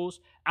Bengals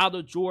out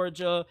of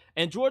Georgia.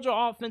 And Georgia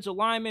offensive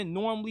linemen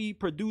normally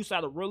produce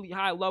at a really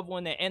high level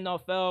in the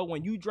NFL.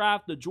 When you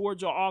draft the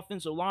Georgia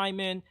offensive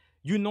lineman,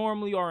 you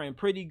normally are in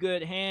pretty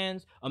good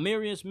hands.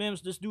 Marius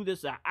Mims, this dude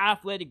is an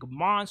athletic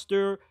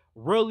monster,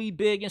 really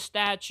big in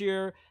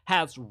stature,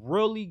 has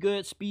really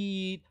good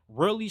speed,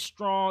 really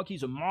strong.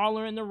 He's a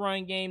mauler in the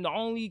run game. The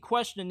only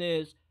question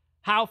is,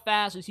 how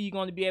fast is he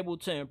going to be able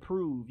to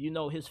improve? You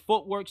know, his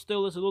footwork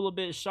still is a little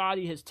bit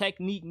shoddy. His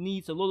technique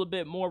needs a little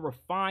bit more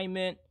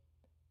refinement.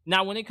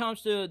 Now, when it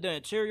comes to the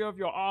interior of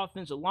your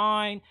offensive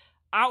line,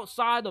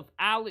 outside of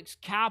Alex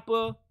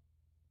Kappa,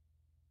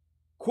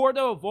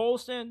 Cordell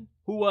Volson,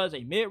 who was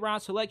a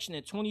mid-round selection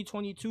in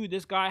 2022,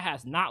 this guy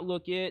has not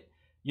looked it.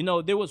 You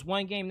know, there was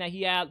one game that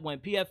he had when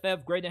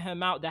PFF graded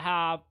him out to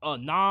have a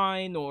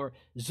 9 or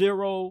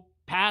 0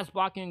 pass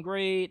blocking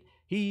grade.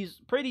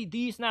 He's pretty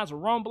decent as a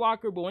run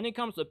blocker, but when it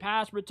comes to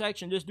pass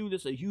protection, this dude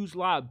is a huge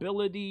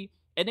liability.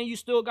 And then you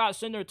still got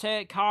center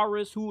Ted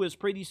Karras, who is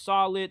pretty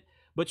solid.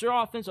 But your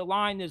offensive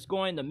line is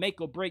going to make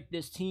or break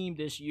this team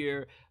this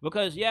year.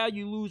 Because, yeah,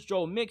 you lose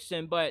Joe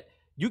Mixon, but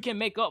you can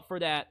make up for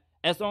that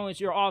as long as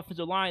your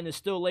offensive line is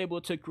still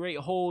able to create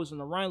holes in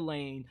the run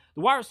lane.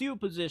 The wide receiver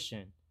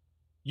position,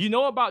 you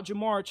know about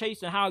Jamar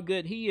Chase and how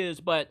good he is,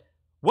 but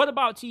what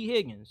about T.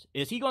 Higgins?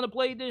 Is he going to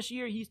play this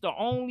year? He's the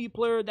only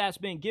player that's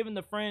been given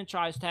the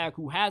franchise tag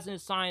who hasn't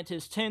signed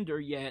his tender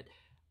yet.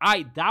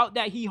 I doubt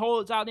that he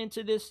holds out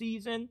into this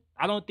season.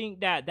 I don't think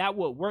that that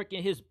would work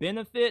in his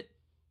benefit.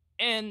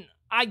 And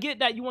I get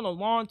that you want a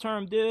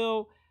long-term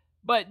deal,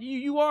 but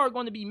you are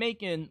going to be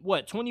making,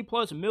 what,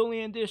 20+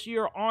 million this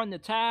year on the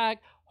tag.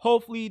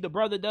 Hopefully the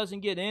brother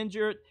doesn't get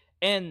injured.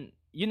 And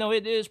you know,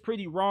 it is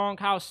pretty wrong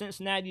how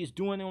Cincinnati is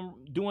doing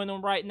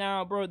them right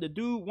now, bro. The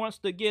dude wants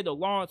to get a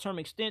long-term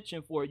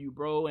extension for you,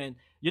 bro, and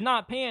you're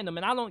not paying him.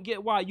 And I don't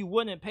get why you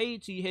wouldn't pay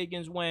T.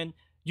 Higgins when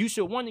you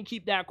should want to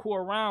keep that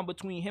core around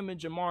between him and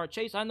Jamar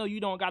Chase. I know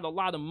you don't got a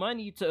lot of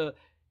money to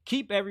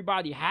keep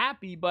everybody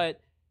happy,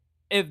 but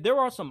if there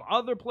are some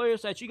other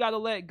players that you got to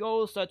let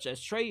go, such as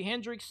Trey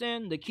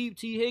Hendrickson, to keep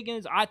T.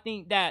 Higgins, I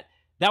think that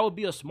would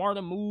be a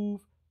smarter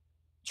move.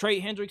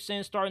 Trey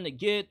Hendrickson starting to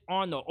get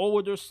on the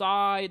older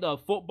side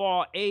of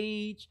football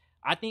age.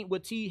 I think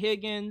with T.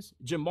 Higgins,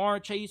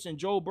 Jamar Chase, and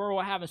Joe Burrow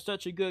having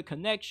such a good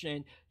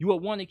connection, you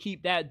would want to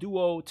keep that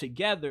duo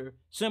together,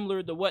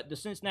 similar to what the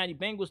Cincinnati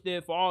Bengals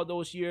did for all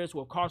those years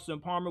with Carson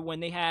Palmer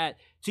when they had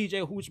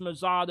T.J.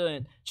 Houshmandzadeh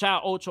and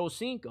Chad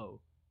Ochocinco.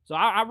 So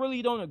I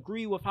really don't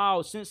agree with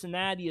how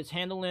Cincinnati is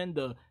handling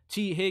the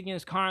T.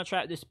 Higgins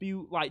contract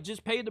dispute. Like,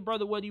 just pay the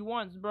brother what he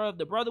wants, bro. If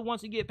the brother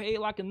wants to get paid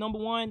like a number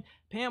one,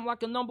 pay him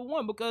like a number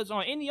one. Because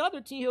on any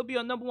other team, he'll be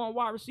a number one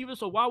wide receiver.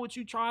 So why would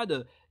you try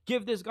to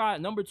give this guy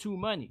number 2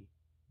 money?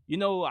 You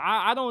know,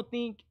 I don't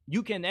think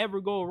you can ever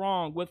go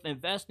wrong with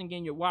investing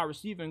in your wide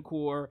receiving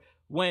core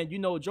when, you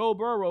know, Joe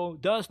Burrow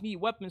does need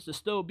weapons to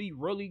still be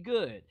really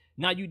good.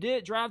 Now, you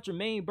did draft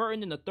Jermaine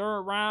Burton in the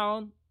 3rd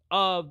round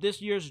of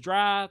this year's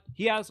draft.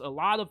 He has a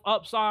lot of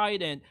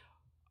upside, and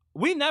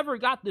we never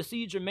got to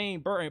see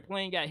Jermaine Burton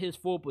playing at his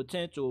full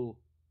potential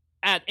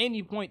at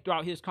any point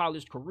throughout his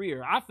college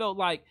career. I felt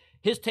like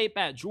his tape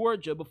at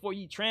Georgia before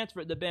he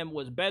transferred to Bama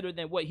was better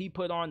than what he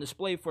put on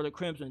display for the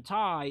Crimson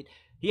Tide.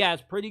 He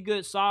has pretty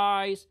good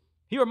size.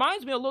 He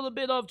reminds me a little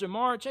bit of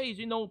Jamar Chase,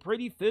 you know,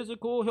 pretty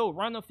physical. He'll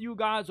run a few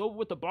guys over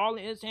with the ball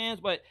in his hands,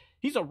 but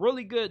he's a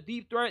really good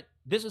deep threat.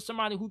 This is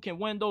somebody who can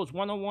win those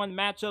one-on-one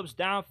matchups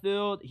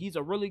downfield. He's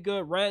a really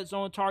good red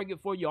zone target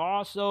for you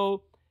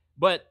also.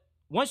 But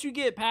once you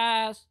get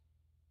past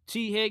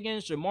T.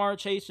 Higgins, Jamar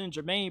Chase, and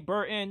Jermaine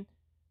Burton,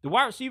 the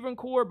wide receiver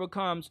core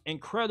becomes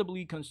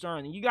incredibly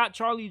concerning. You got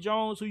Charlie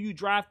Jones, who you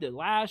drafted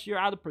last year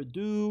out of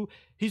Purdue.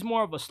 He's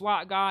more of a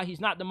slot guy. He's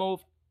not the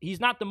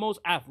most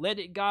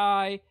athletic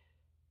guy.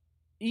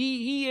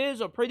 He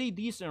is a pretty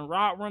decent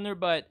route runner,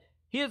 but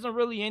he isn't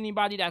really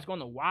anybody that's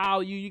going to wow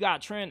you. You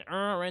got Trent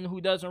Irwin,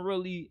 who doesn't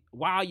really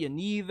wow you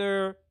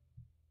neither.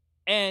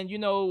 And, you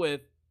know,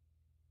 if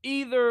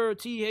either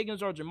T.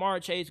 Higgins or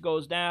Jamar Chase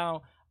goes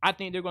down, I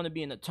think they're going to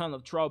be in a ton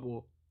of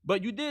trouble.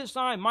 But you did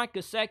sign Mike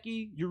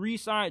Gesicki. You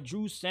re-signed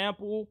Drew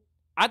Sample.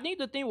 I think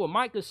the thing with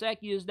Mike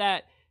Gesicki is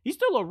that he's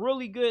still a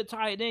really good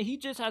tight end. He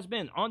just has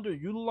been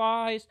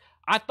underutilized.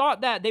 I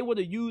thought that they would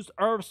have used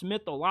Irv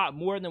Smith a lot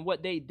more than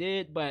what they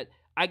did, but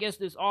I guess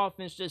this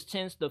offense just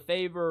tends to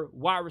favor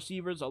wide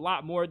receivers a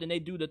lot more than they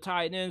do the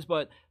tight ends.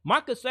 But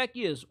Mike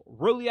Gesicki is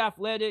really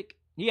athletic.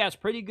 He has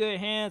pretty good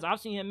hands. I've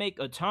seen him make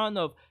a ton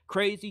of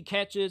crazy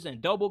catches and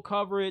double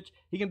coverage.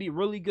 He can be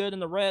really good in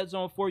the red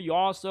zone for you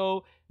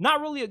also. Not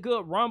really a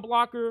good run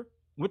blocker,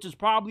 which is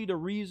probably the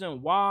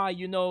reason why,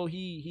 you know,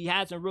 he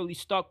hasn't really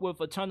stuck with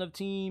a ton of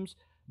teams.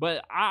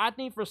 But I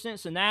think for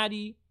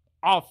Cincinnati,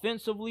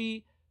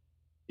 offensively,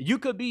 you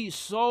could be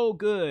so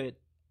good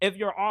if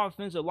your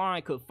offensive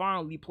line could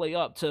finally play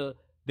up to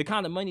the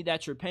kind of money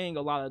that you're paying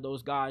a lot of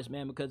those guys,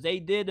 man, because they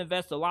did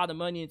invest a lot of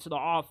money into the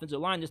offensive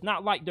line. It's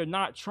not like they're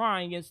not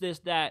trying. It's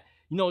just that,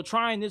 you know,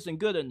 trying isn't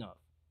good enough.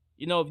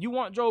 You know, if you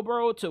want Joe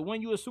Burrow to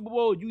win you a Super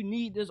Bowl, you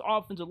need this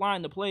offensive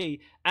line to play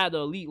at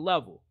an elite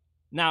level.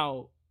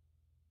 Now,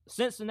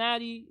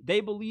 Cincinnati, they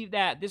believe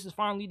that this is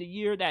finally the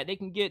year that they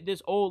can get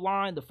this old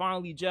line to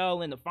finally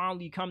gel and to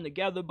finally come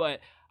together, but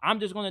I'm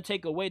just going to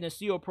take a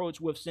wait-and-see approach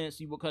with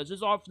Cincy because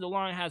this offensive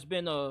line has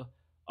been a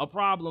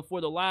problem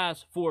for the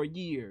last 4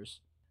 years.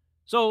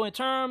 So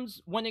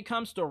when it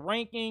comes to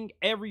ranking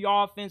every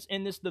offense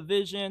in this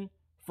division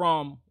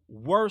from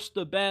worst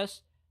to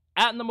best,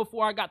 at number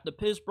 4, I got the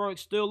Pittsburgh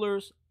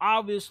Steelers.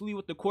 Obviously,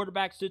 with the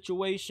quarterback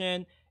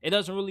situation, it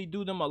doesn't really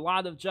do them a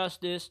lot of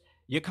justice.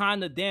 You're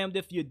kind of damned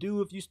if you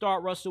do if you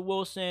start Russell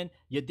Wilson.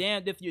 You're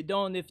damned if you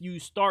don't if you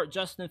start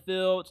Justin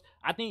Fields.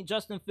 I think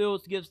Justin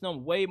Fields gives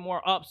them way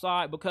more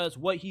upside because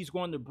what he's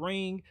going to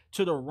bring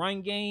to the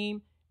run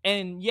game.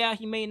 And yeah,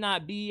 he may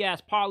not be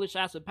as polished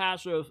as a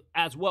passer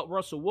as what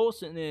Russell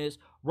Wilson is.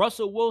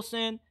 Russell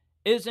Wilson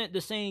isn't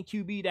the same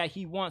QB that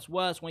he once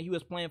was when he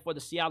was playing for the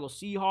Seattle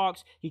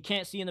Seahawks. He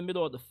can't see in the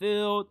middle of the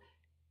field.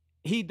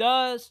 He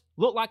does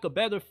look like a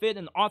better fit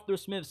in Arthur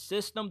Smith's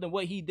system than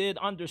what he did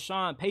under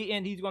Sean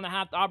Payton. He's going to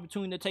have the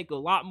opportunity to take a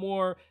lot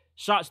more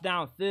shots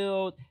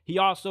downfield. He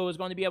also is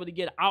going to be able to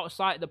get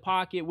outside the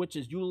pocket, which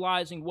is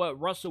utilizing what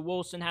Russell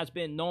Wilson has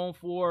been known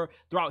for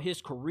throughout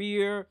his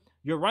career.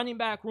 Your running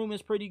back room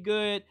is pretty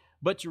good,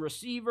 but your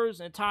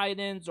receivers and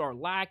tight ends are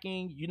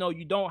lacking. You know,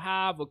 you don't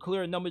have a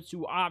clear number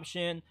 2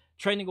 option.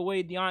 Trading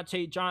away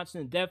Deontay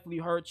Johnson definitely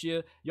hurts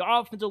you. Your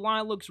offensive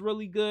line looks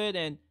really good,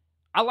 and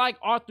I like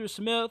Arthur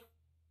Smith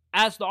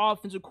as the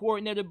offensive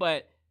coordinator,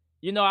 but,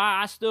 you know,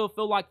 I still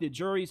feel like the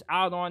jury's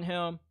out on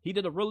him. He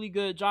did a really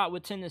good job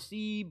with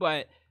Tennessee,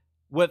 but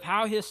with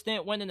how his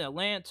stint went in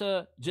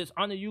Atlanta, just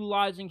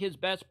underutilizing his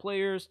best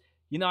players,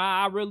 you know,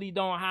 I really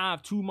don't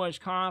have too much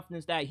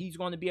confidence that he's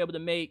going to be able to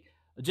make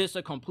just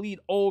a complete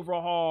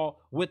overhaul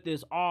with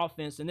this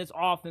offense. And this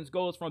offense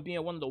goes from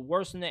being one of the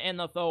worst in the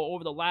NFL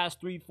over the last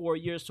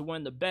 3-4 years to one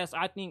of the best.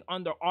 I think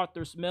under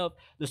Arthur Smith,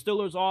 the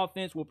Steelers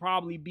offense will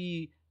probably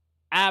be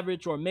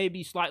average or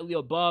maybe slightly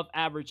above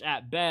average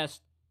at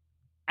best.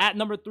 At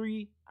number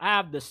 3, I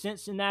have the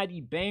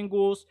Cincinnati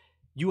Bengals.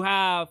 You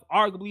have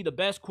arguably the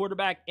best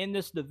quarterback in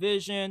this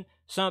division.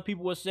 Some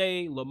people would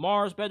say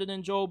Lamar's better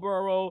than Joe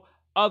Burrow.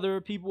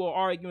 Other people will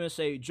argue and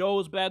say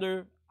Joe's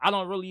better. I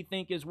don't really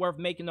think it's worth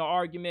making the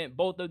argument.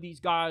 Both of these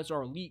guys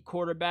are elite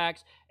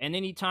quarterbacks, and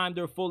anytime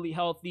they're fully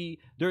healthy,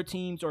 their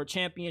teams are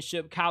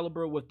championship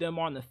caliber with them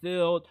on the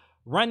field.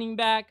 Running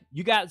back,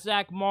 you got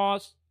Zach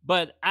Moss.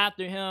 But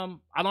after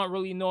him, I don't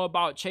really know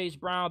about Chase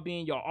Brown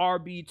being your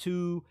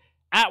RB2.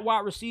 At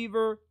wide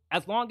receiver,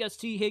 as long as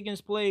T.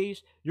 Higgins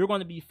plays, you're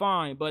going to be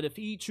fine. But if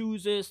he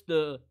chooses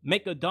to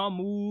make a dumb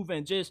move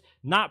and just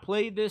not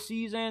play this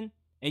season,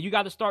 and you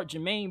got to start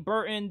Jermaine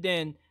Burton,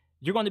 then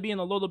you're going to be in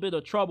a little bit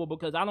of trouble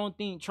because I don't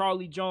think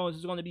Charlie Jones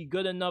is going to be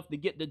good enough to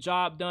get the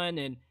job done,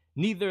 and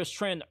neither is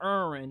Trent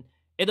Irwin.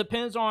 It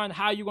depends on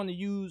how you're going to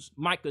use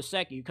Mike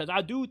Gesicki, because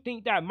I do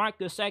think that Mike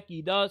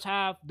Gesicki does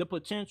have the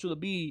potential to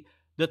be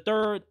the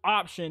third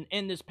option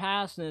in this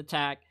passing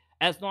attack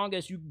as long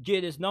as you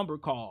get his number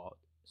called.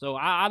 So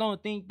I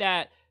don't think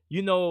that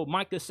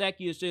Mike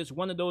Gesicki is just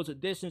one of those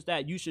additions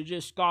that you should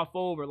just scoff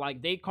over.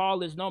 Like, they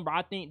call his number.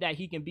 I think that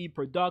he can be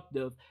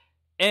productive.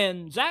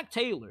 And Zach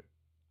Taylor,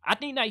 I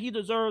think that he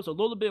deserves a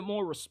little bit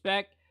more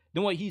respect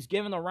than what he's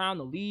given around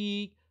the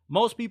league.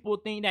 Most people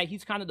think that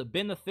he's kind of the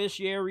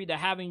beneficiary to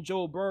having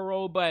Joe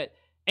Burrow, but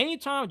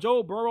anytime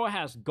Joe Burrow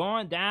has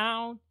gone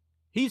down,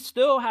 he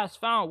still has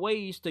found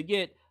ways to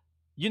get,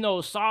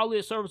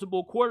 solid,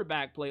 serviceable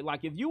quarterback play.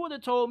 Like, if you would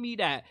have told me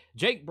that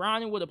Jake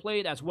Browning would have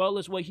played as well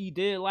as what he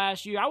did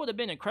last year, I would have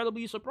been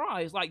incredibly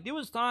surprised. Like, there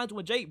was times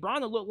when Jake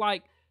Browning looked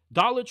like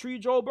Dollar Tree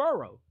Joe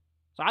Burrow.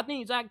 So I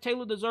think Zach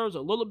Taylor deserves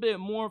a little bit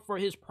more for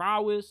his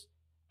prowess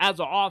as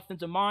an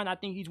offensive mind. I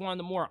think he's one of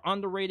the more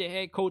underrated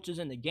head coaches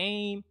in the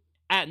game.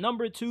 At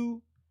number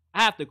 2,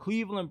 I have the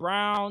Cleveland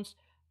Browns.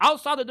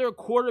 Outside of their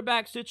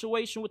quarterback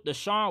situation with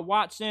Deshaun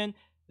Watson,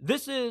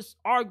 this is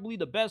arguably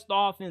the best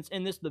offense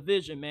in this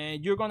division,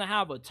 man. You're going to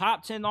have a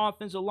top 10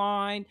 offensive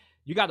line.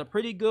 You got a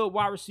pretty good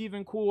wide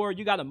receiving core.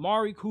 You got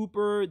Amari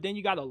Cooper. Then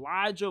you got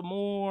Elijah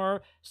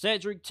Moore,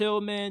 Cedric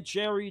Tillman,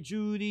 Jerry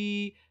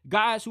Jeudy.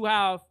 Guys who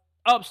have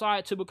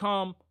upside to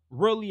become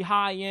really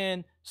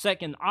high-end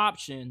second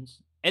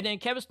options. And then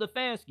Kevin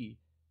Stefanski.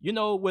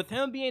 With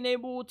him being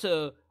able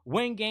to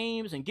win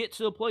games and get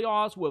to the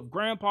playoffs with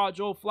Grandpa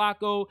Joe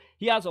Flacco,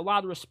 he has a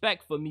lot of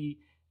respect for me.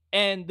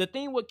 And the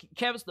thing with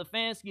Kevin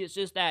Stefanski is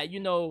just that,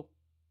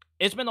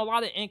 it's been a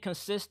lot of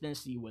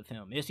inconsistency with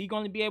him. Is he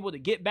going to be able to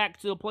get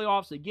back to the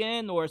playoffs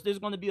again? Or is this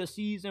going to be a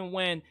season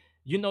when,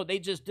 they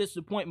just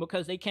disappoint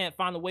because they can't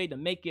find a way to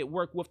make it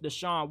work with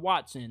Deshaun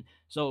Watson?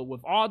 So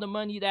with all the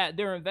money that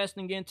they're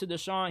investing into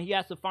Deshaun, he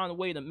has to find a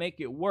way to make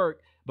it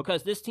work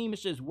because this team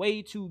is just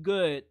way too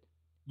good,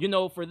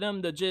 for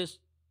them to just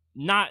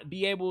not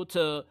be able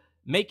to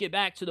make it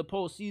back to the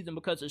postseason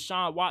because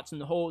Deshaun Watson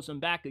holds them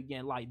back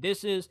again. Like,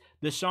 this is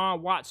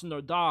Deshaun Watson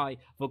or die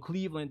for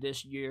Cleveland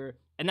this year.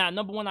 And at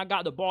number 1, I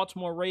got the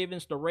Baltimore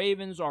Ravens. The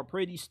Ravens are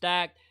pretty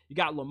stacked. You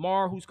got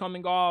Lamar, who's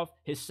coming off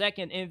his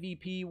second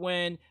MVP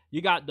win.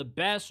 You got the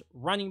best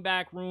running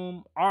back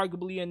room,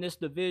 arguably, in this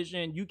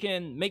division. You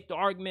can make the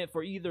argument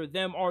for either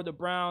them or the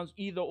Browns.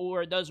 Either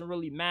or, it doesn't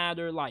really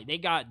matter. Like, they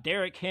got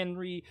Derrick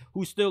Henry,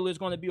 who still is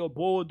going to be a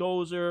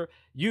bulldozer.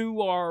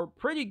 You are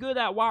pretty good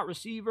at wide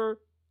receiver.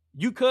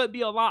 You could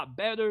be a lot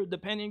better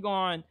depending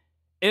on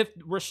if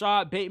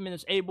Rashad Bateman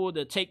is able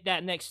to take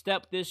that next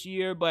step this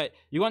year. But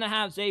you're going to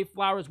have Zay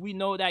Flowers. We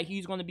know that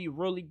he's going to be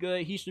really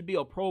good. He should be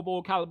a Pro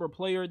Bowl caliber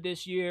player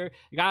this year.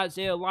 You got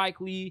Isaiah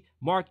Likely,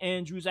 Mark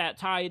Andrews at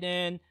tight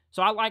end.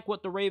 So I like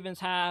what the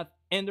Ravens have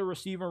in the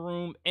receiving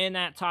room and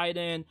at tight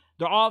end.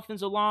 Their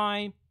offensive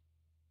line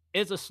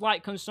is a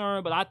slight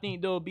concern, but I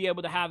think they'll be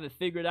able to have it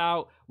figured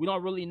out. We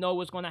don't really know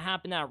what's going to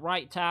happen at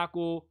right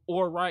tackle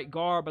or right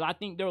guard, but I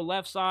think their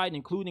left side,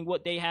 including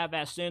what they have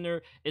at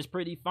center, is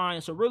pretty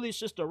fine. So really, it's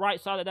just the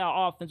right side of that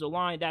offensive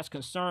line that's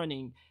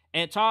concerning.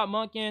 And Todd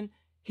Monken,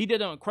 he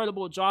did an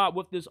incredible job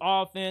with this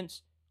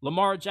offense.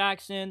 Lamar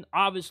Jackson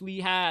obviously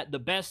had the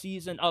best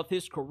season of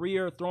his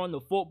career throwing the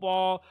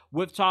football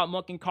with Todd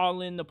Monken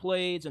calling the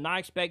plays, and I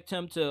expect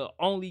him to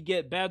only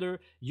get better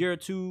year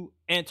 2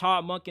 in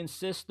Todd Monken's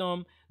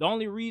system. The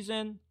only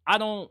reason I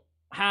don't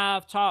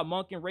have Todd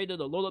Monken rated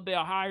a little bit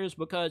higher is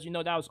because,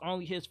 that was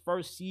only his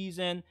first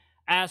season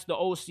as the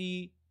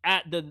OC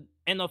at the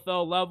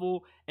NFL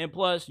level, and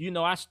plus,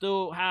 I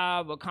still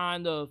have a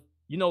kind of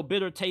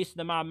bitter taste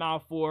in my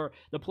mouth for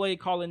the play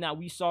calling that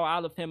we saw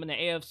out of him in the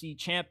AFC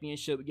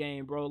Championship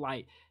game, bro.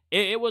 Like,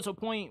 it was a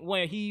point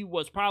where he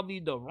was probably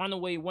the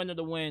runaway winner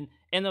to win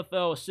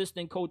NFL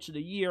Assistant Coach of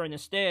the Year, and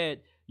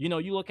instead, you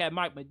look at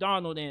Mike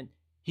McDonald, and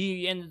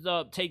he ended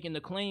up taking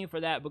the claim for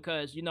that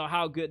because,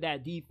 how good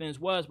that defense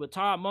was. But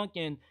Todd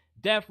Monken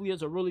definitely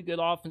is a really good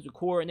offensive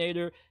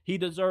coordinator. He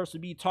deserves to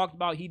be talked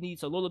about. He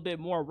needs a little bit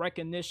more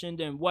recognition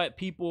than what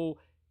people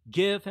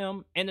give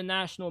him in the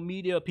national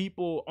media.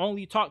 People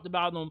only talked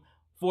about him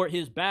for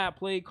his bad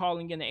play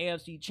calling in the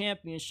AFC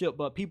Championship,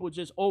 but people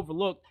just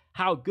overlooked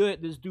how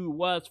good this dude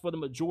was for the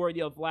majority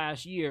of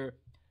last year.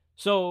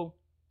 So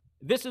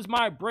this is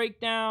my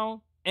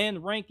breakdown and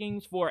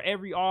rankings for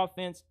every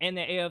offense in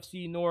the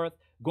AFC North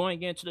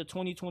going into the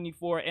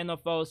 2024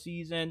 NFL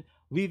season.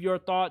 Leave your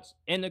thoughts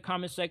in the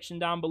comment section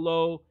down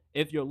below.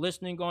 If you're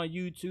listening on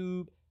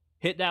YouTube,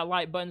 hit that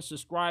like button,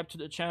 subscribe to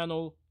the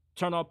channel,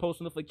 turn on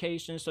post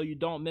notifications so you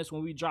don't miss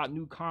when we drop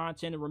new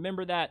content. And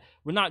remember that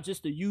we're not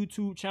just a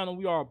YouTube channel,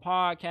 we are a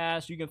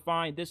podcast. You can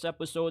find this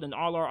episode and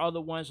all our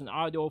other ones in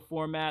audio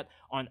format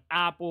on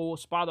Apple,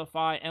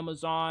 Spotify,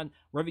 Amazon,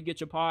 wherever you get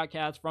your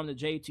podcasts from. The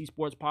JT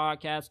Sports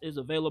Podcast is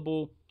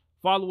available.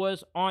 Follow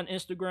us on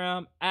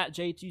Instagram at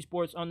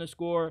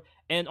JT_Sports_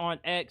 and on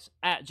X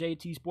at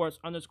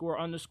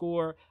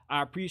JT___.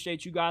 I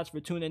appreciate you guys for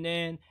tuning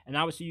in, and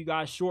I will see you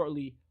guys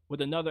shortly with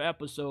another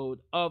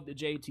episode of the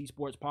JT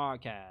Sports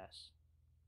Podcast.